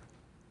asker.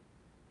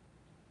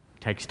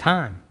 It takes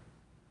time.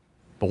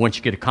 But once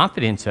you get a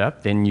confidence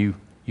up, then you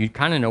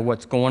kind of know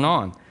what's going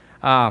on.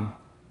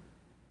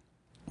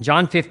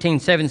 John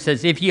 15:7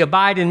 says, if ye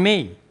abide in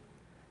me,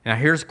 now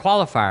here's a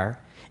qualifier,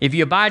 if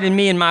ye abide in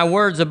me and my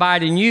words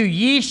abide in you,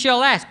 ye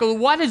shall ask. Well,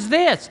 what is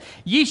this?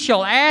 Ye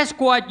shall ask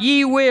what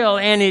ye will,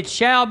 and it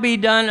shall be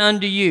done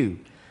unto you.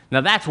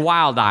 Now that's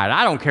wild-eyed.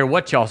 I don't care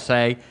what y'all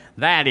say.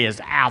 That is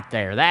out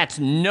there. That's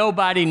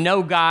nobody,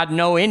 no God,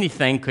 no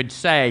anything could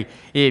say,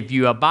 if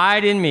you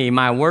abide in me,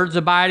 my words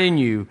abide in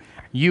you,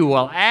 you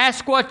will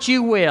ask what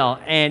you will,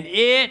 and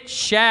it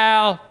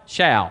shall,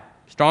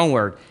 strong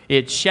word,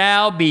 it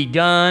shall be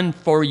done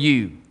for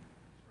you.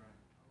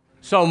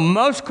 So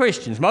most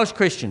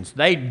Christians,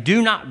 they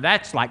do not,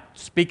 that's like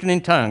speaking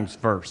in tongues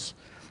verse.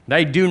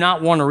 They do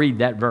not want to read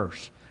that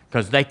verse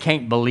because they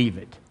can't believe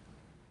it.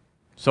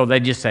 So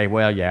they just say,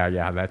 well,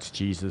 yeah, that's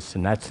Jesus,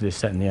 and that's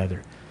this, that, and the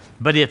other.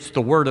 But it's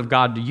the Word of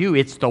God to you.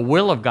 It's the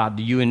will of God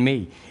to you and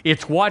me.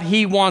 It's what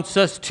He wants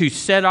us to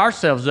set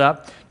ourselves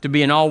up to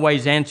be an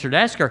always answered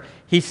asker.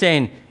 He's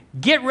saying,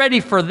 get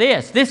ready for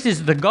this. This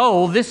is the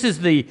goal. This is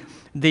the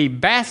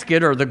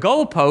basket or the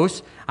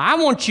goalpost. I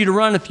want you to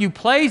run a few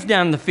plays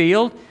down the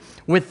field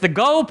with the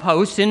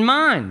goalposts in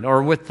mind,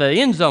 or with the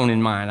end zone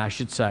in mind, I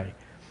should say.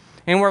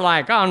 And we're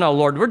like, oh, no,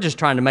 Lord, we're just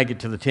trying to make it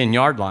to the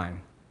 10-yard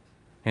line.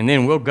 And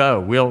then we'll go.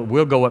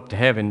 We'll go up to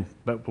heaven.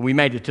 But we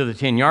made it to the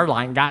 10-yard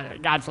line.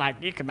 God's like,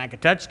 you can make a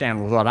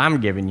touchdown with what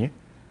I'm giving you.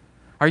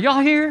 Are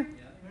y'all here?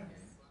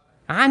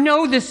 I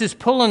know this is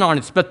pulling on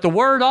us, but the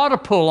Word ought to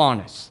pull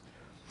on us.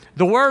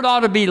 The Word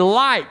ought to be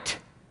light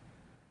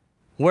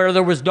where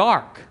there was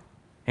dark.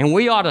 And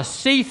we ought to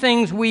see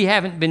things we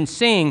haven't been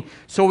seeing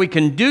so we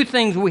can do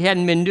things we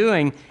hadn't been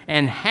doing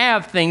and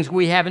have things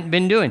we haven't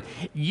been doing.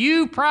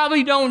 You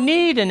probably don't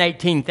need an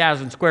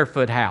 18,000 square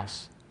foot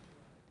house.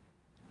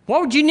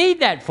 What would you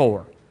need that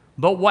for?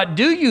 But what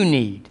do you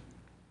need?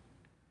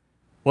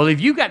 Well,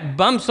 if you got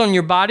bumps on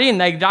your body and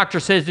the doctor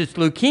says it's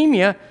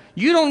leukemia,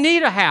 you don't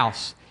need a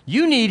house.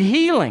 You need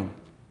healing.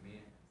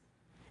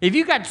 If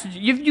you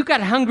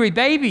got hungry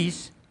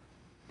babies,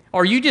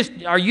 or you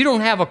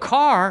don't have a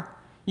car,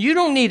 you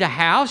don't need a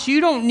house.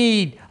 You don't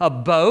need a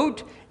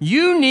boat.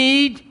 You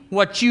need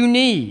what you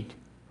need.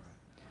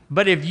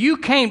 But if you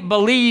can't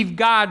believe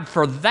God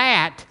for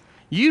that,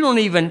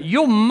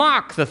 you'll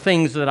mock the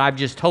things that I've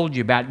just told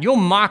you about. You'll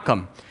mock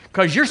them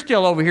because you're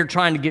still over here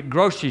trying to get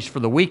groceries for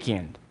the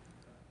weekend.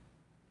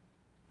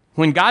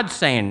 When God's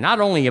saying,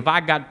 not only have I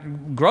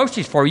got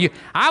groceries for you,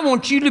 I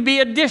want you to be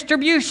a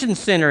distribution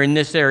center in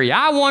this area.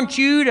 I want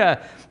you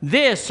to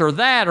this or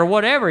that or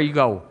whatever. You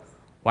go,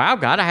 wow,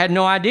 God, I had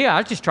no idea.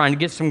 I was just trying to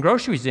get some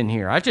groceries in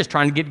here. I was just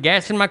trying to get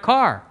gas in my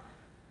car.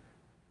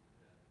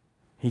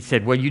 He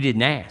said, well, you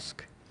didn't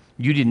ask.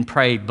 You didn't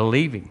pray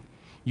believing.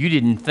 You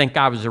didn't think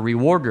I was a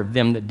rewarder of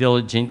them that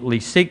diligently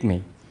seek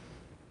me.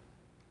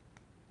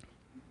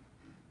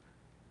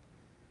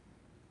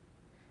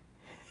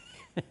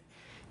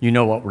 You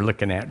know what we're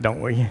looking at,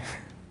 don't we?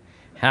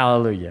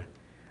 Hallelujah.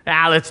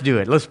 Let's do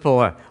it. Let's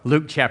pull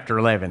Luke chapter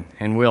 11,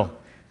 and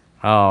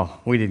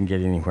we didn't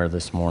get anywhere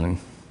this morning.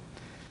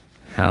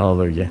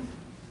 Hallelujah.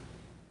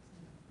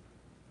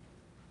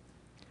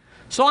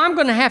 So I'm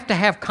going to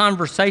have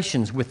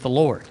conversations with the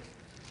Lord.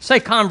 Say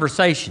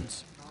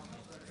conversations.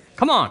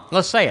 Come on,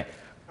 let's say it.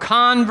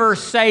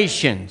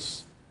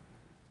 Conversations.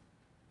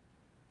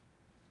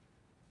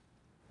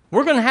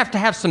 We're going to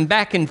have some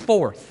back and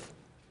forth.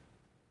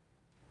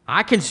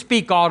 I can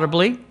speak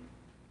audibly,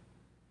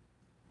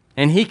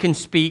 and he can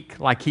speak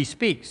like he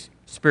speaks,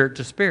 spirit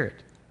to spirit.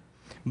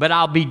 But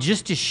I'll be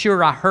just as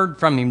sure I heard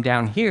from him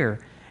down here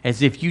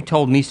as if you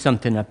told me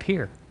something up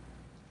here.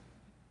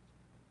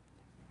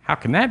 How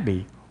can that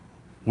be?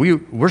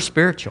 We're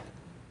spiritual.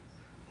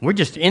 We're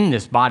just in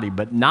this body,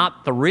 but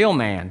not the real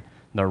man.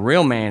 The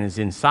real man is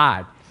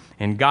inside.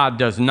 And God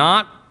does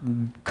not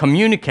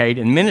communicate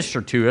and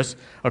minister to us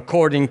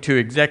according to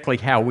exactly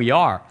how we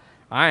are.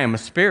 I am a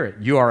spirit.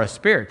 You are a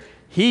spirit.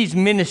 He's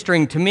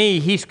ministering to me.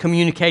 He's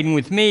communicating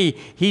with me.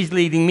 He's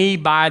leading me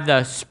by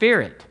the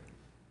Spirit.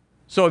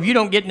 So if you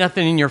don't get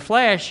nothing in your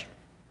flesh,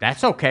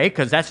 that's okay,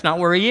 because that's not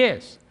where he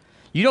is.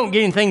 You don't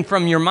get anything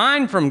from your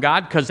mind from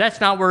God, because that's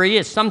not where he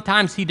is.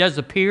 Sometimes he does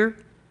appear.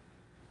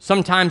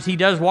 Sometimes he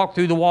does walk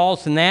through the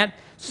walls and that.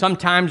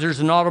 Sometimes there's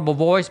an audible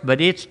voice,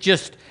 but it's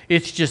just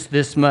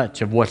this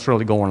much of what's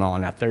really going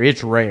on out there.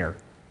 It's rare.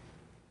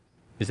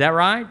 Is that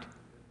right?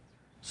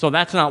 So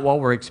that's not what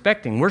we're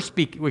expecting. We're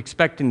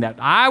expecting that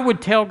I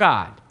would tell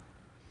God,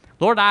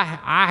 Lord,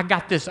 I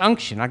got this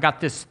unction. I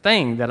got this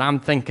thing that I'm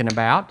thinking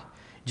about.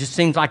 It just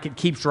seems like it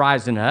keeps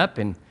rising up,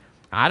 and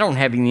I don't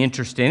have any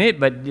interest in it,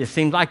 but it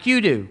seems like you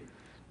do.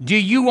 Do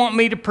you want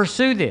me to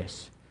pursue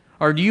this?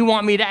 Or do you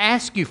want me to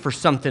ask you for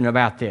something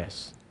about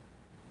this?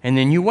 And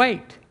then you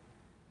wait.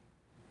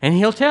 And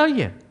he'll tell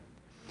you.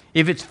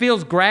 If it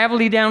feels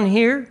gravelly down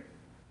here,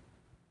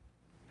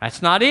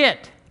 that's not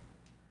it.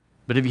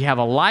 But if you have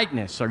a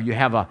lightness or you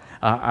have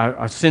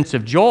a sense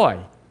of joy,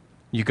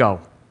 you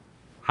go,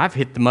 I've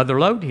hit the mother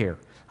lode here.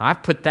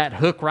 I've put that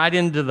hook right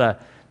into the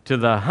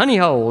honey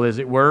hole, as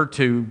it were,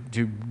 to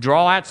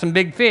draw out some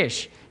big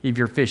fish if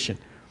you're fishing.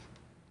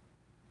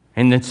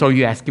 And then so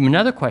you ask him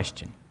another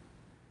question.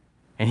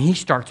 And he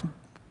starts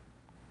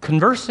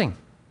conversing.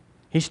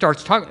 He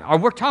starts talking. Or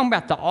we're talking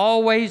about the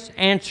always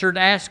answered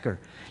asker.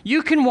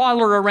 You can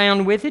waller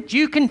around with it.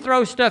 You can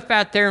throw stuff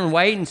out there and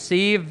wait and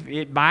see if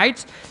it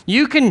bites.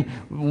 You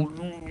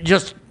can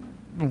just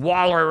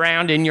waller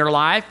around in your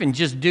life and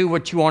just do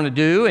what you want to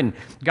do, and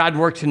God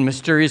works in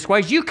mysterious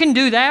ways. You can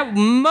do that.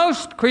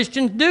 Most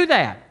Christians do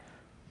that.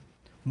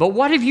 But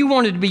what if you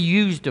wanted to be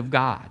used of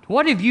God?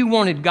 What if you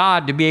wanted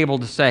God to be able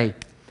to say,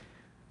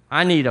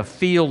 I need a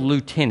field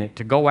lieutenant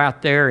to go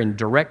out there and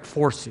direct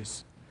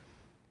forces.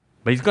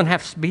 But he's going to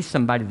have to be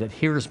somebody that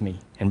hears me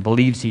and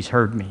believes he's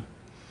heard me.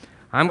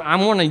 I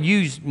want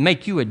to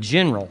make you a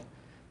general,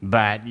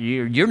 but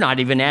you're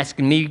not even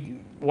asking me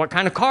what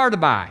kind of car to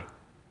buy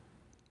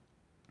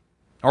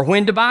or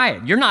when to buy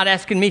it. You're not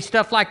asking me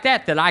stuff like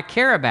that I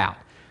care about.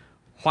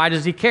 Why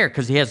does he care?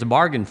 Because he has a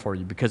bargain for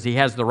you, because he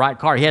has the right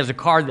car. He has a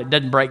car that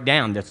doesn't break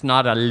down, that's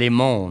not a Le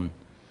Mans.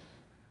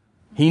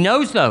 He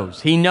knows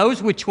those. He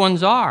knows which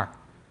ones are.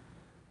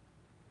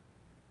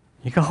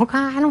 You go, okay,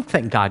 I don't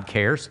think God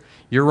cares.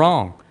 You're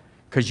wrong,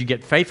 because you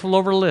get faithful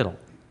over little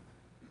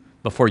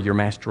before you're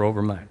master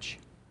over much.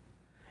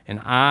 And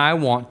I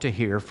want to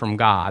hear from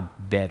God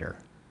better.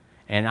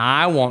 And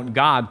I want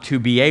God to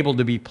be able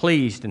to be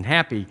pleased and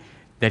happy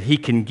that he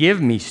can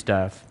give me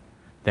stuff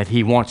that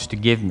he wants to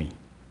give me.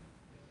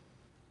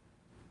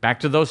 Back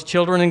to those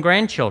children and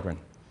grandchildren.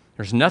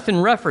 There's nothing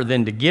rougher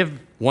than to give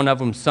one of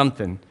them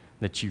something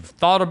that you've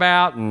thought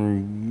about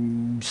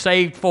and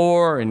saved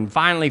for and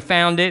finally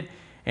found it,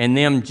 and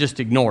them just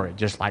ignore it,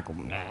 just like,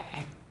 nah.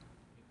 It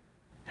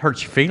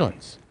hurts your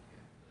feelings.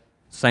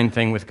 Same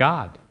thing with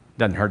God.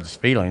 Doesn't hurt his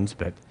feelings,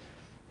 but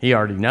he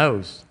already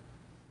knows.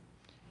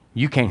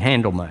 You can't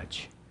handle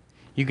much.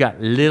 You got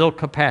little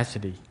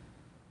capacity.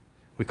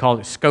 We call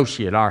it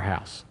Scotia at our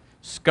house.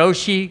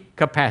 Scotia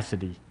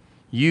capacity.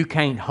 You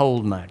can't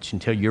hold much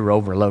until you're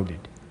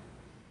overloaded.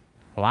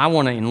 Well, I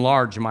want to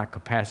enlarge my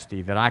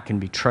capacity that I can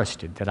be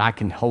trusted, that I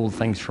can hold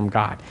things from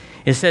God.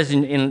 It says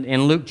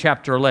in Luke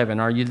chapter 11,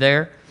 are you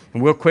there?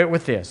 And we'll quit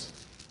with this.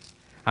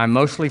 I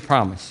mostly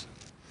promise.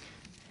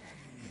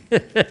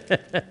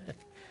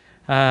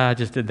 I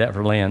just did that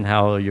for Lynn.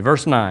 Hallelujah.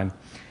 Verse 9.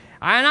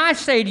 And I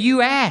say to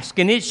you, ask,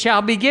 and it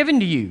shall be given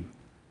to you.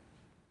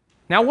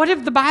 Now, what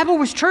if the Bible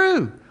was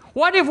true?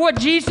 What if what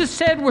Jesus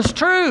said was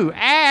true?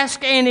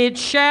 Ask, and it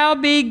shall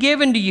be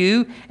given to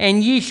you,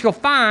 and ye shall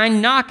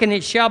find. Knock, and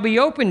it shall be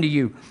opened to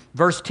you.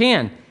 Verse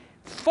 10.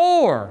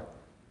 For,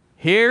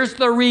 here's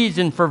the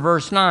reason for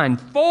verse 9.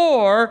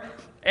 For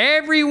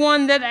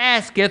everyone that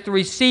asketh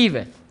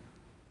receiveth.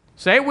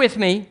 Say it with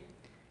me.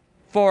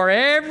 For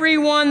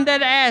everyone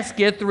that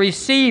asketh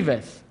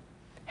receiveth.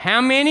 How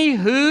many?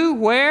 Who?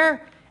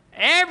 Where?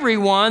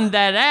 Everyone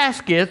that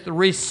asketh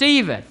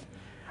receiveth.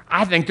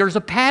 I think there's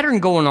a pattern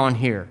going on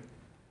here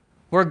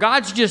where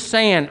God's just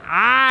saying,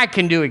 I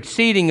can do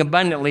exceeding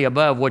abundantly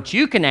above what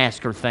you can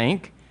ask or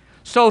think.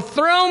 So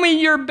throw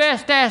me your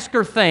best ask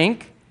or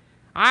think.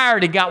 I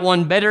already got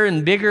one better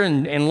and bigger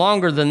and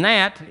longer than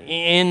that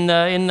in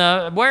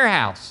the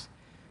warehouse.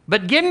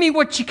 But give me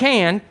what you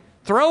can.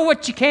 Throw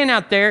what you can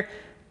out there,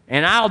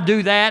 and I'll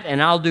do that,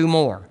 and I'll do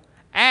more.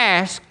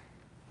 Ask.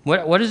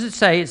 What does it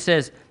say? It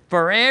says,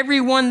 for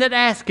everyone that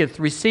asketh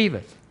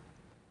receiveth.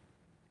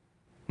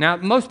 Now,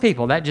 most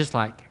people, that just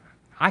like,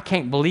 I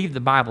can't believe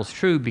the Bible's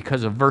true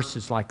because of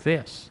verses like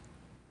this.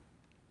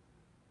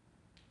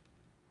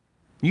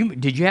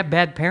 Did you have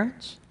bad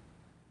parents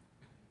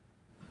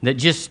that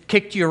just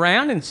kicked you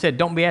around and said,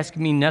 don't be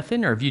asking me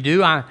nothing, or if you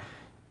do,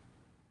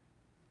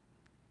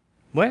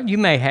 well, you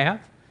may have.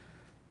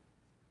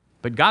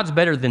 But God's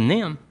better than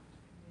them.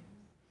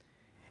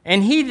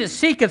 And he that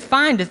seeketh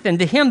findeth, and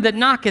to him that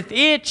knocketh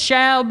it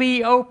shall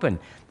be open.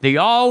 The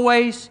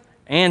always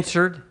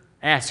answered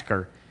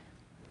asker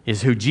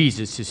is who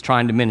Jesus is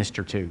trying to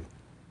minister to.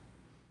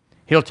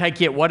 He'll take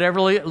you at whatever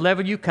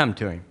level you come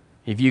to him.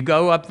 If you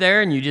go up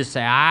there and you just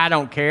say, I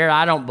don't care,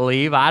 I don't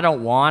believe, I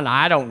don't want,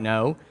 I don't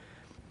know,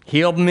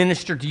 he'll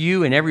minister to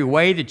you in every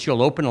way that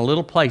you'll open a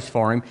little place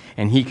for him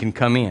and he can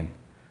come in.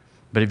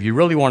 But if you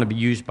really want to be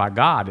used by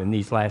God in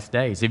these last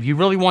days, if you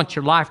really want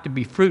your life to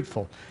be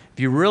fruitful, if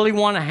you really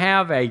want to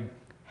have a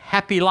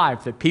happy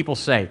life that people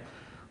say,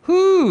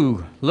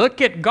 whoo,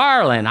 look at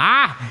Garland.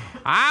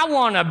 I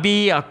want to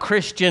be a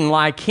Christian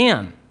like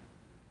him.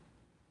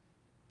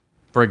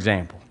 For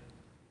example.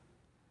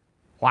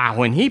 Wow,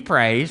 when he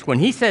prays, when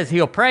he says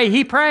he'll pray,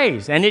 he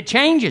prays. And it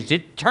changes,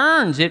 it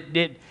turns,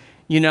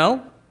 you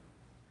know.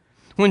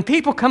 When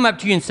people come up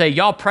to you and say,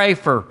 y'all pray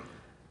for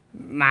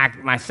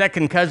my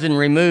second cousin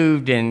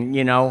removed, and,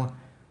 you know,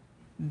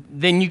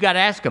 then you got to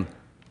ask them,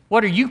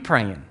 what are you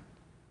praying?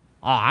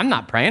 Oh, I'm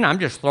not praying. I'm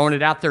just throwing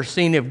it out there,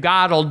 seeing if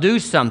God will do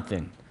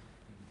something.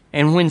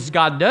 And when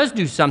God does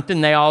do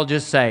something, they all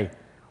just say,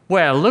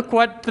 well, look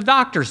what the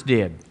doctors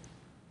did.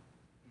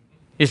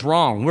 It's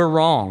wrong. We're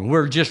wrong.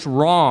 We're just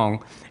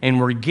wrong, and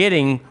we're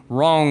getting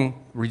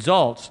wrong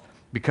results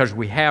because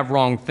we have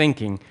wrong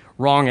thinking,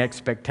 wrong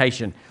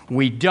expectation.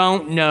 We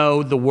don't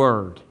know the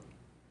Word.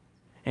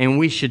 And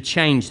we should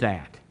change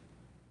that.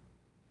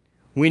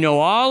 We know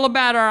all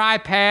about our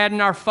iPad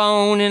and our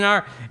phone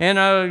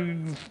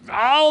and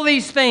all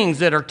these things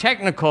that are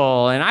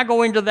technical. And I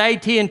go into the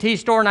AT&T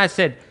store and I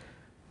said,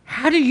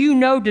 how do you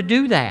know to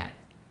do that?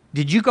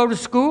 Did you go to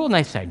school? And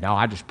they say, no,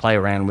 I just play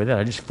around with it.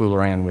 I just fool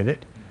around with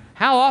it.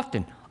 How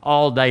often?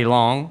 All day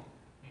long.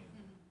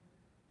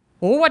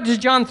 Well, what does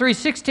John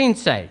 3:16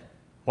 say?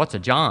 What's a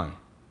John?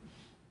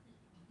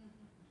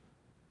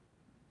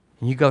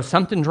 And you go,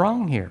 something's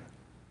wrong here.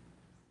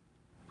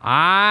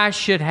 I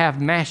should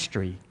have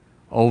mastery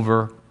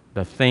over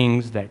the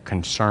things that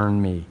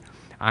concern me.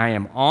 I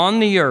am on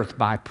the earth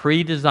by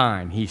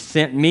pre-design. He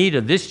sent me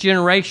to this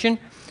generation,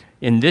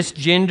 in this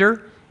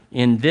gender,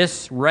 in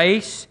this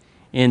race,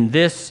 in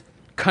this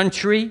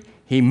country.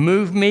 He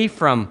moved me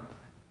from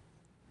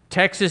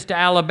Texas to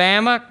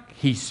Alabama.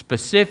 He's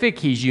specific.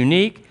 He's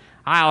unique.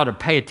 I ought to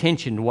pay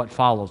attention to what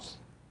follows.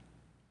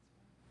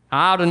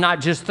 I ought to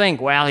not just think,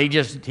 well, he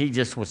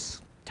just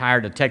was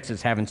tired of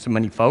Texas having so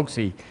many folks.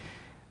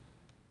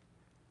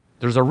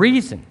 There's a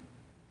reason,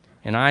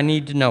 and I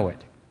need to know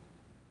it.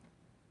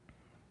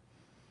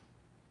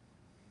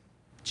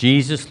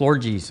 Jesus,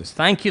 Lord Jesus.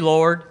 Thank you,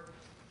 Lord,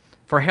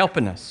 for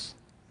helping us.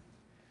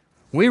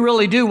 We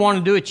really do want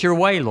to do it your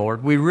way,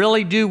 Lord. We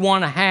really do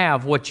want to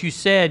have what you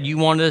said you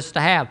wanted us to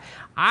have.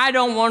 I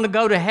don't want to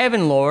go to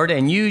heaven, Lord,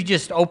 and you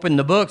just opened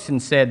the books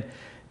and said,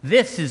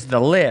 this is the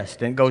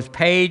list, and it goes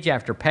page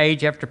after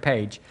page after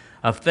page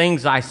of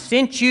things I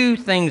sent you,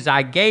 things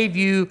I gave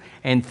you,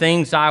 and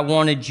things I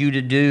wanted you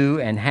to do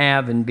and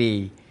have and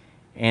be.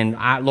 And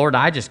Lord,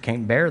 I just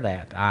can't bear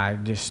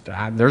that.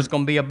 There's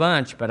going to be a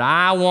bunch, but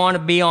I want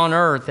to be on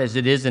earth as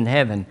it is in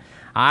heaven.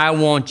 I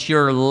want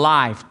your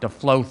life to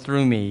flow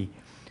through me,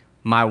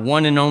 my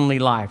one and only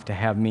life to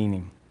have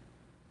meaning.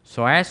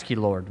 So I ask you,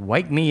 Lord,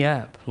 wake me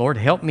up. Lord,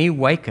 help me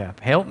wake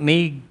up. Help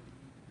me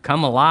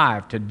come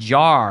alive, to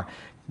jar,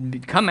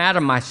 come out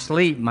of my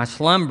sleep, my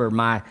slumber,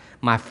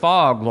 my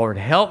fog, Lord.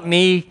 Help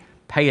me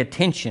pay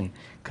attention,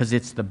 because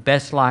it's the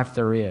best life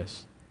there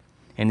is.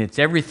 And it's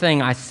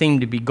everything I seem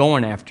to be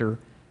going after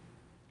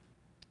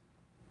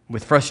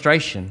with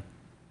frustration.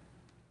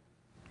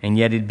 And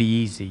yet it'd be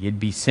easy, it'd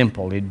be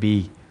simple, it'd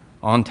be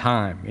on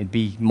time, it'd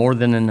be more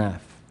than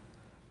enough.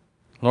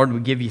 Lord, we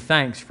give you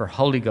thanks for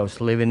Holy Ghost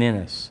living in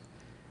us.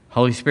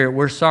 Holy Spirit,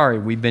 we're sorry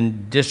we've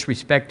been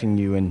disrespecting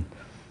you and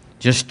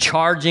just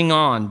charging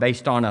on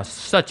based on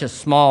such a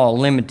small,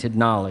 limited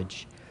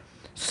knowledge,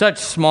 such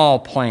small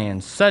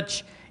plans,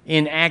 such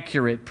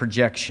inaccurate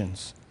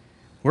projections.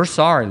 We're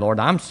sorry, Lord.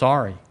 I'm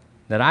sorry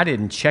that I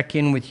didn't check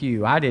in with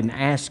you. I didn't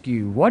ask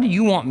you, what do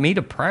you want me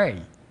to pray?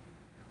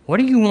 What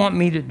do you want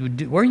me to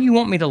do? Where do you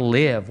want me to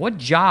live? What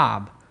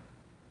job?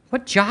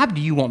 What job do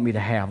you want me to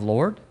have,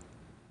 Lord?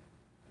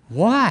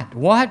 What?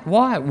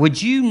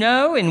 Would you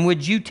know and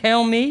would you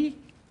tell me?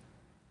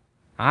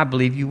 I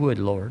believe you would,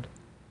 Lord.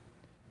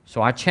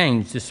 So I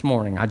changed this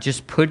morning. I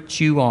just put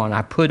you on.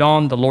 I put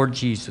on the Lord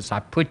Jesus. I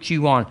put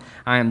you on.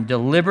 I am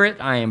deliberate.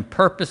 I am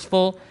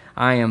purposeful.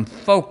 I am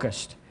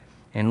focused.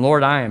 And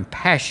Lord, I am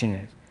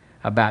passionate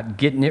about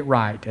getting it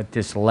right at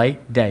this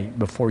late date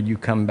before you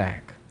come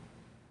back.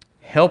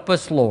 Help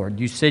us, Lord.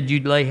 You said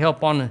you'd lay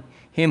help on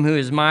him who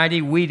is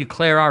mighty. We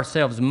declare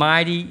ourselves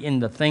mighty in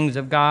the things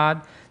of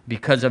God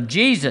because of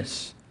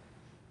Jesus.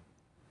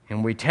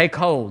 And we take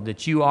hold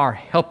that you are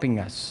helping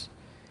us.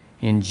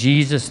 In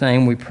Jesus'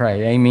 name we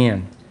pray.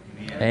 Amen.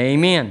 Amen.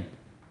 Amen.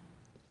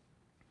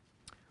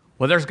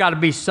 Well, there's got to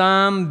be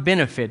some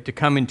benefit to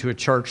coming to a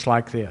church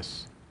like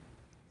this.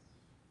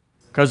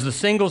 Because the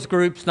singles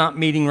group's not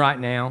meeting right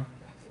now.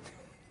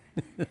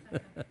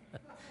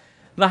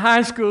 The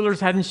high schoolers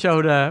hadn't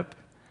showed up.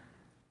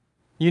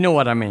 You know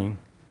what I mean.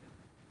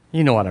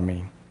 You know what I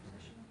mean.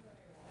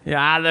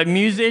 Yeah, the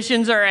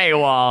musicians are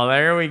AWOL.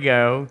 There we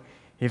go.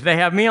 If they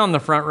have me on the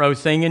front row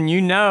singing,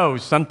 you know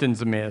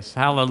something's amiss.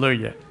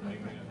 Hallelujah.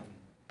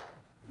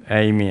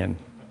 Amen.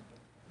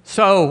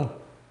 So,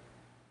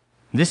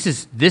 this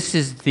is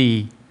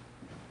the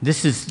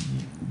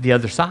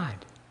other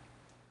side.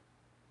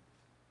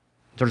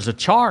 There's a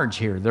charge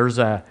here. There's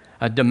a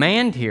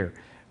demand here.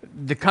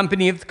 The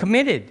company of the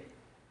committed.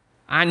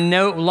 I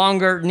no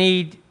longer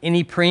need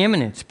any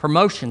preeminence,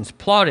 promotions,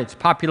 plaudits,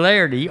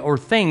 popularity, or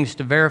things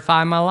to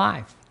verify my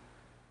life.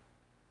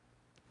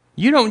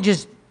 You don't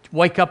just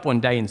wake up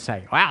one day and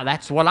say, wow,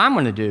 that's what I'm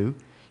going to do.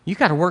 You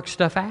got to work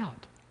stuff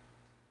out.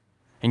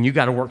 And you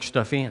got to work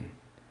stuff in.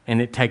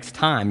 And it takes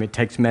time. It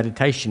takes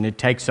meditation. It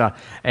takes a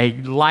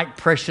like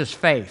precious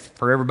faith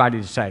for everybody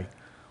to say,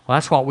 well,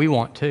 that's what we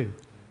want too.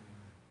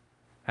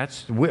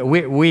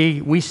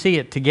 We see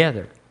it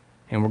together,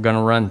 and we're going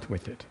to run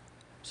with it.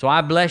 So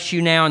I bless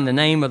you now in the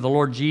name of the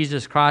Lord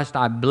Jesus Christ.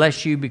 I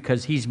bless you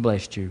because he's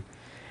blessed you.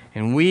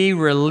 And we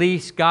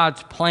release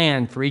God's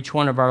plan for each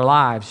one of our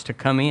lives to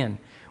come in.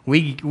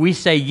 We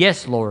say,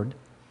 yes, Lord,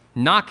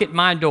 knock at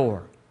my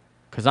door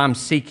because I'm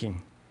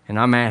seeking and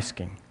I'm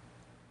asking.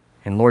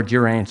 And Lord,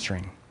 you're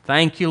answering.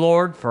 Thank you,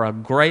 Lord, for a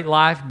great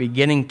life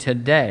beginning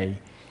today.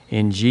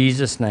 In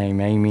Jesus'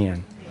 name,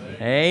 amen.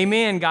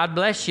 Amen. God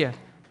bless you.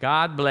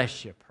 God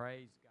bless you.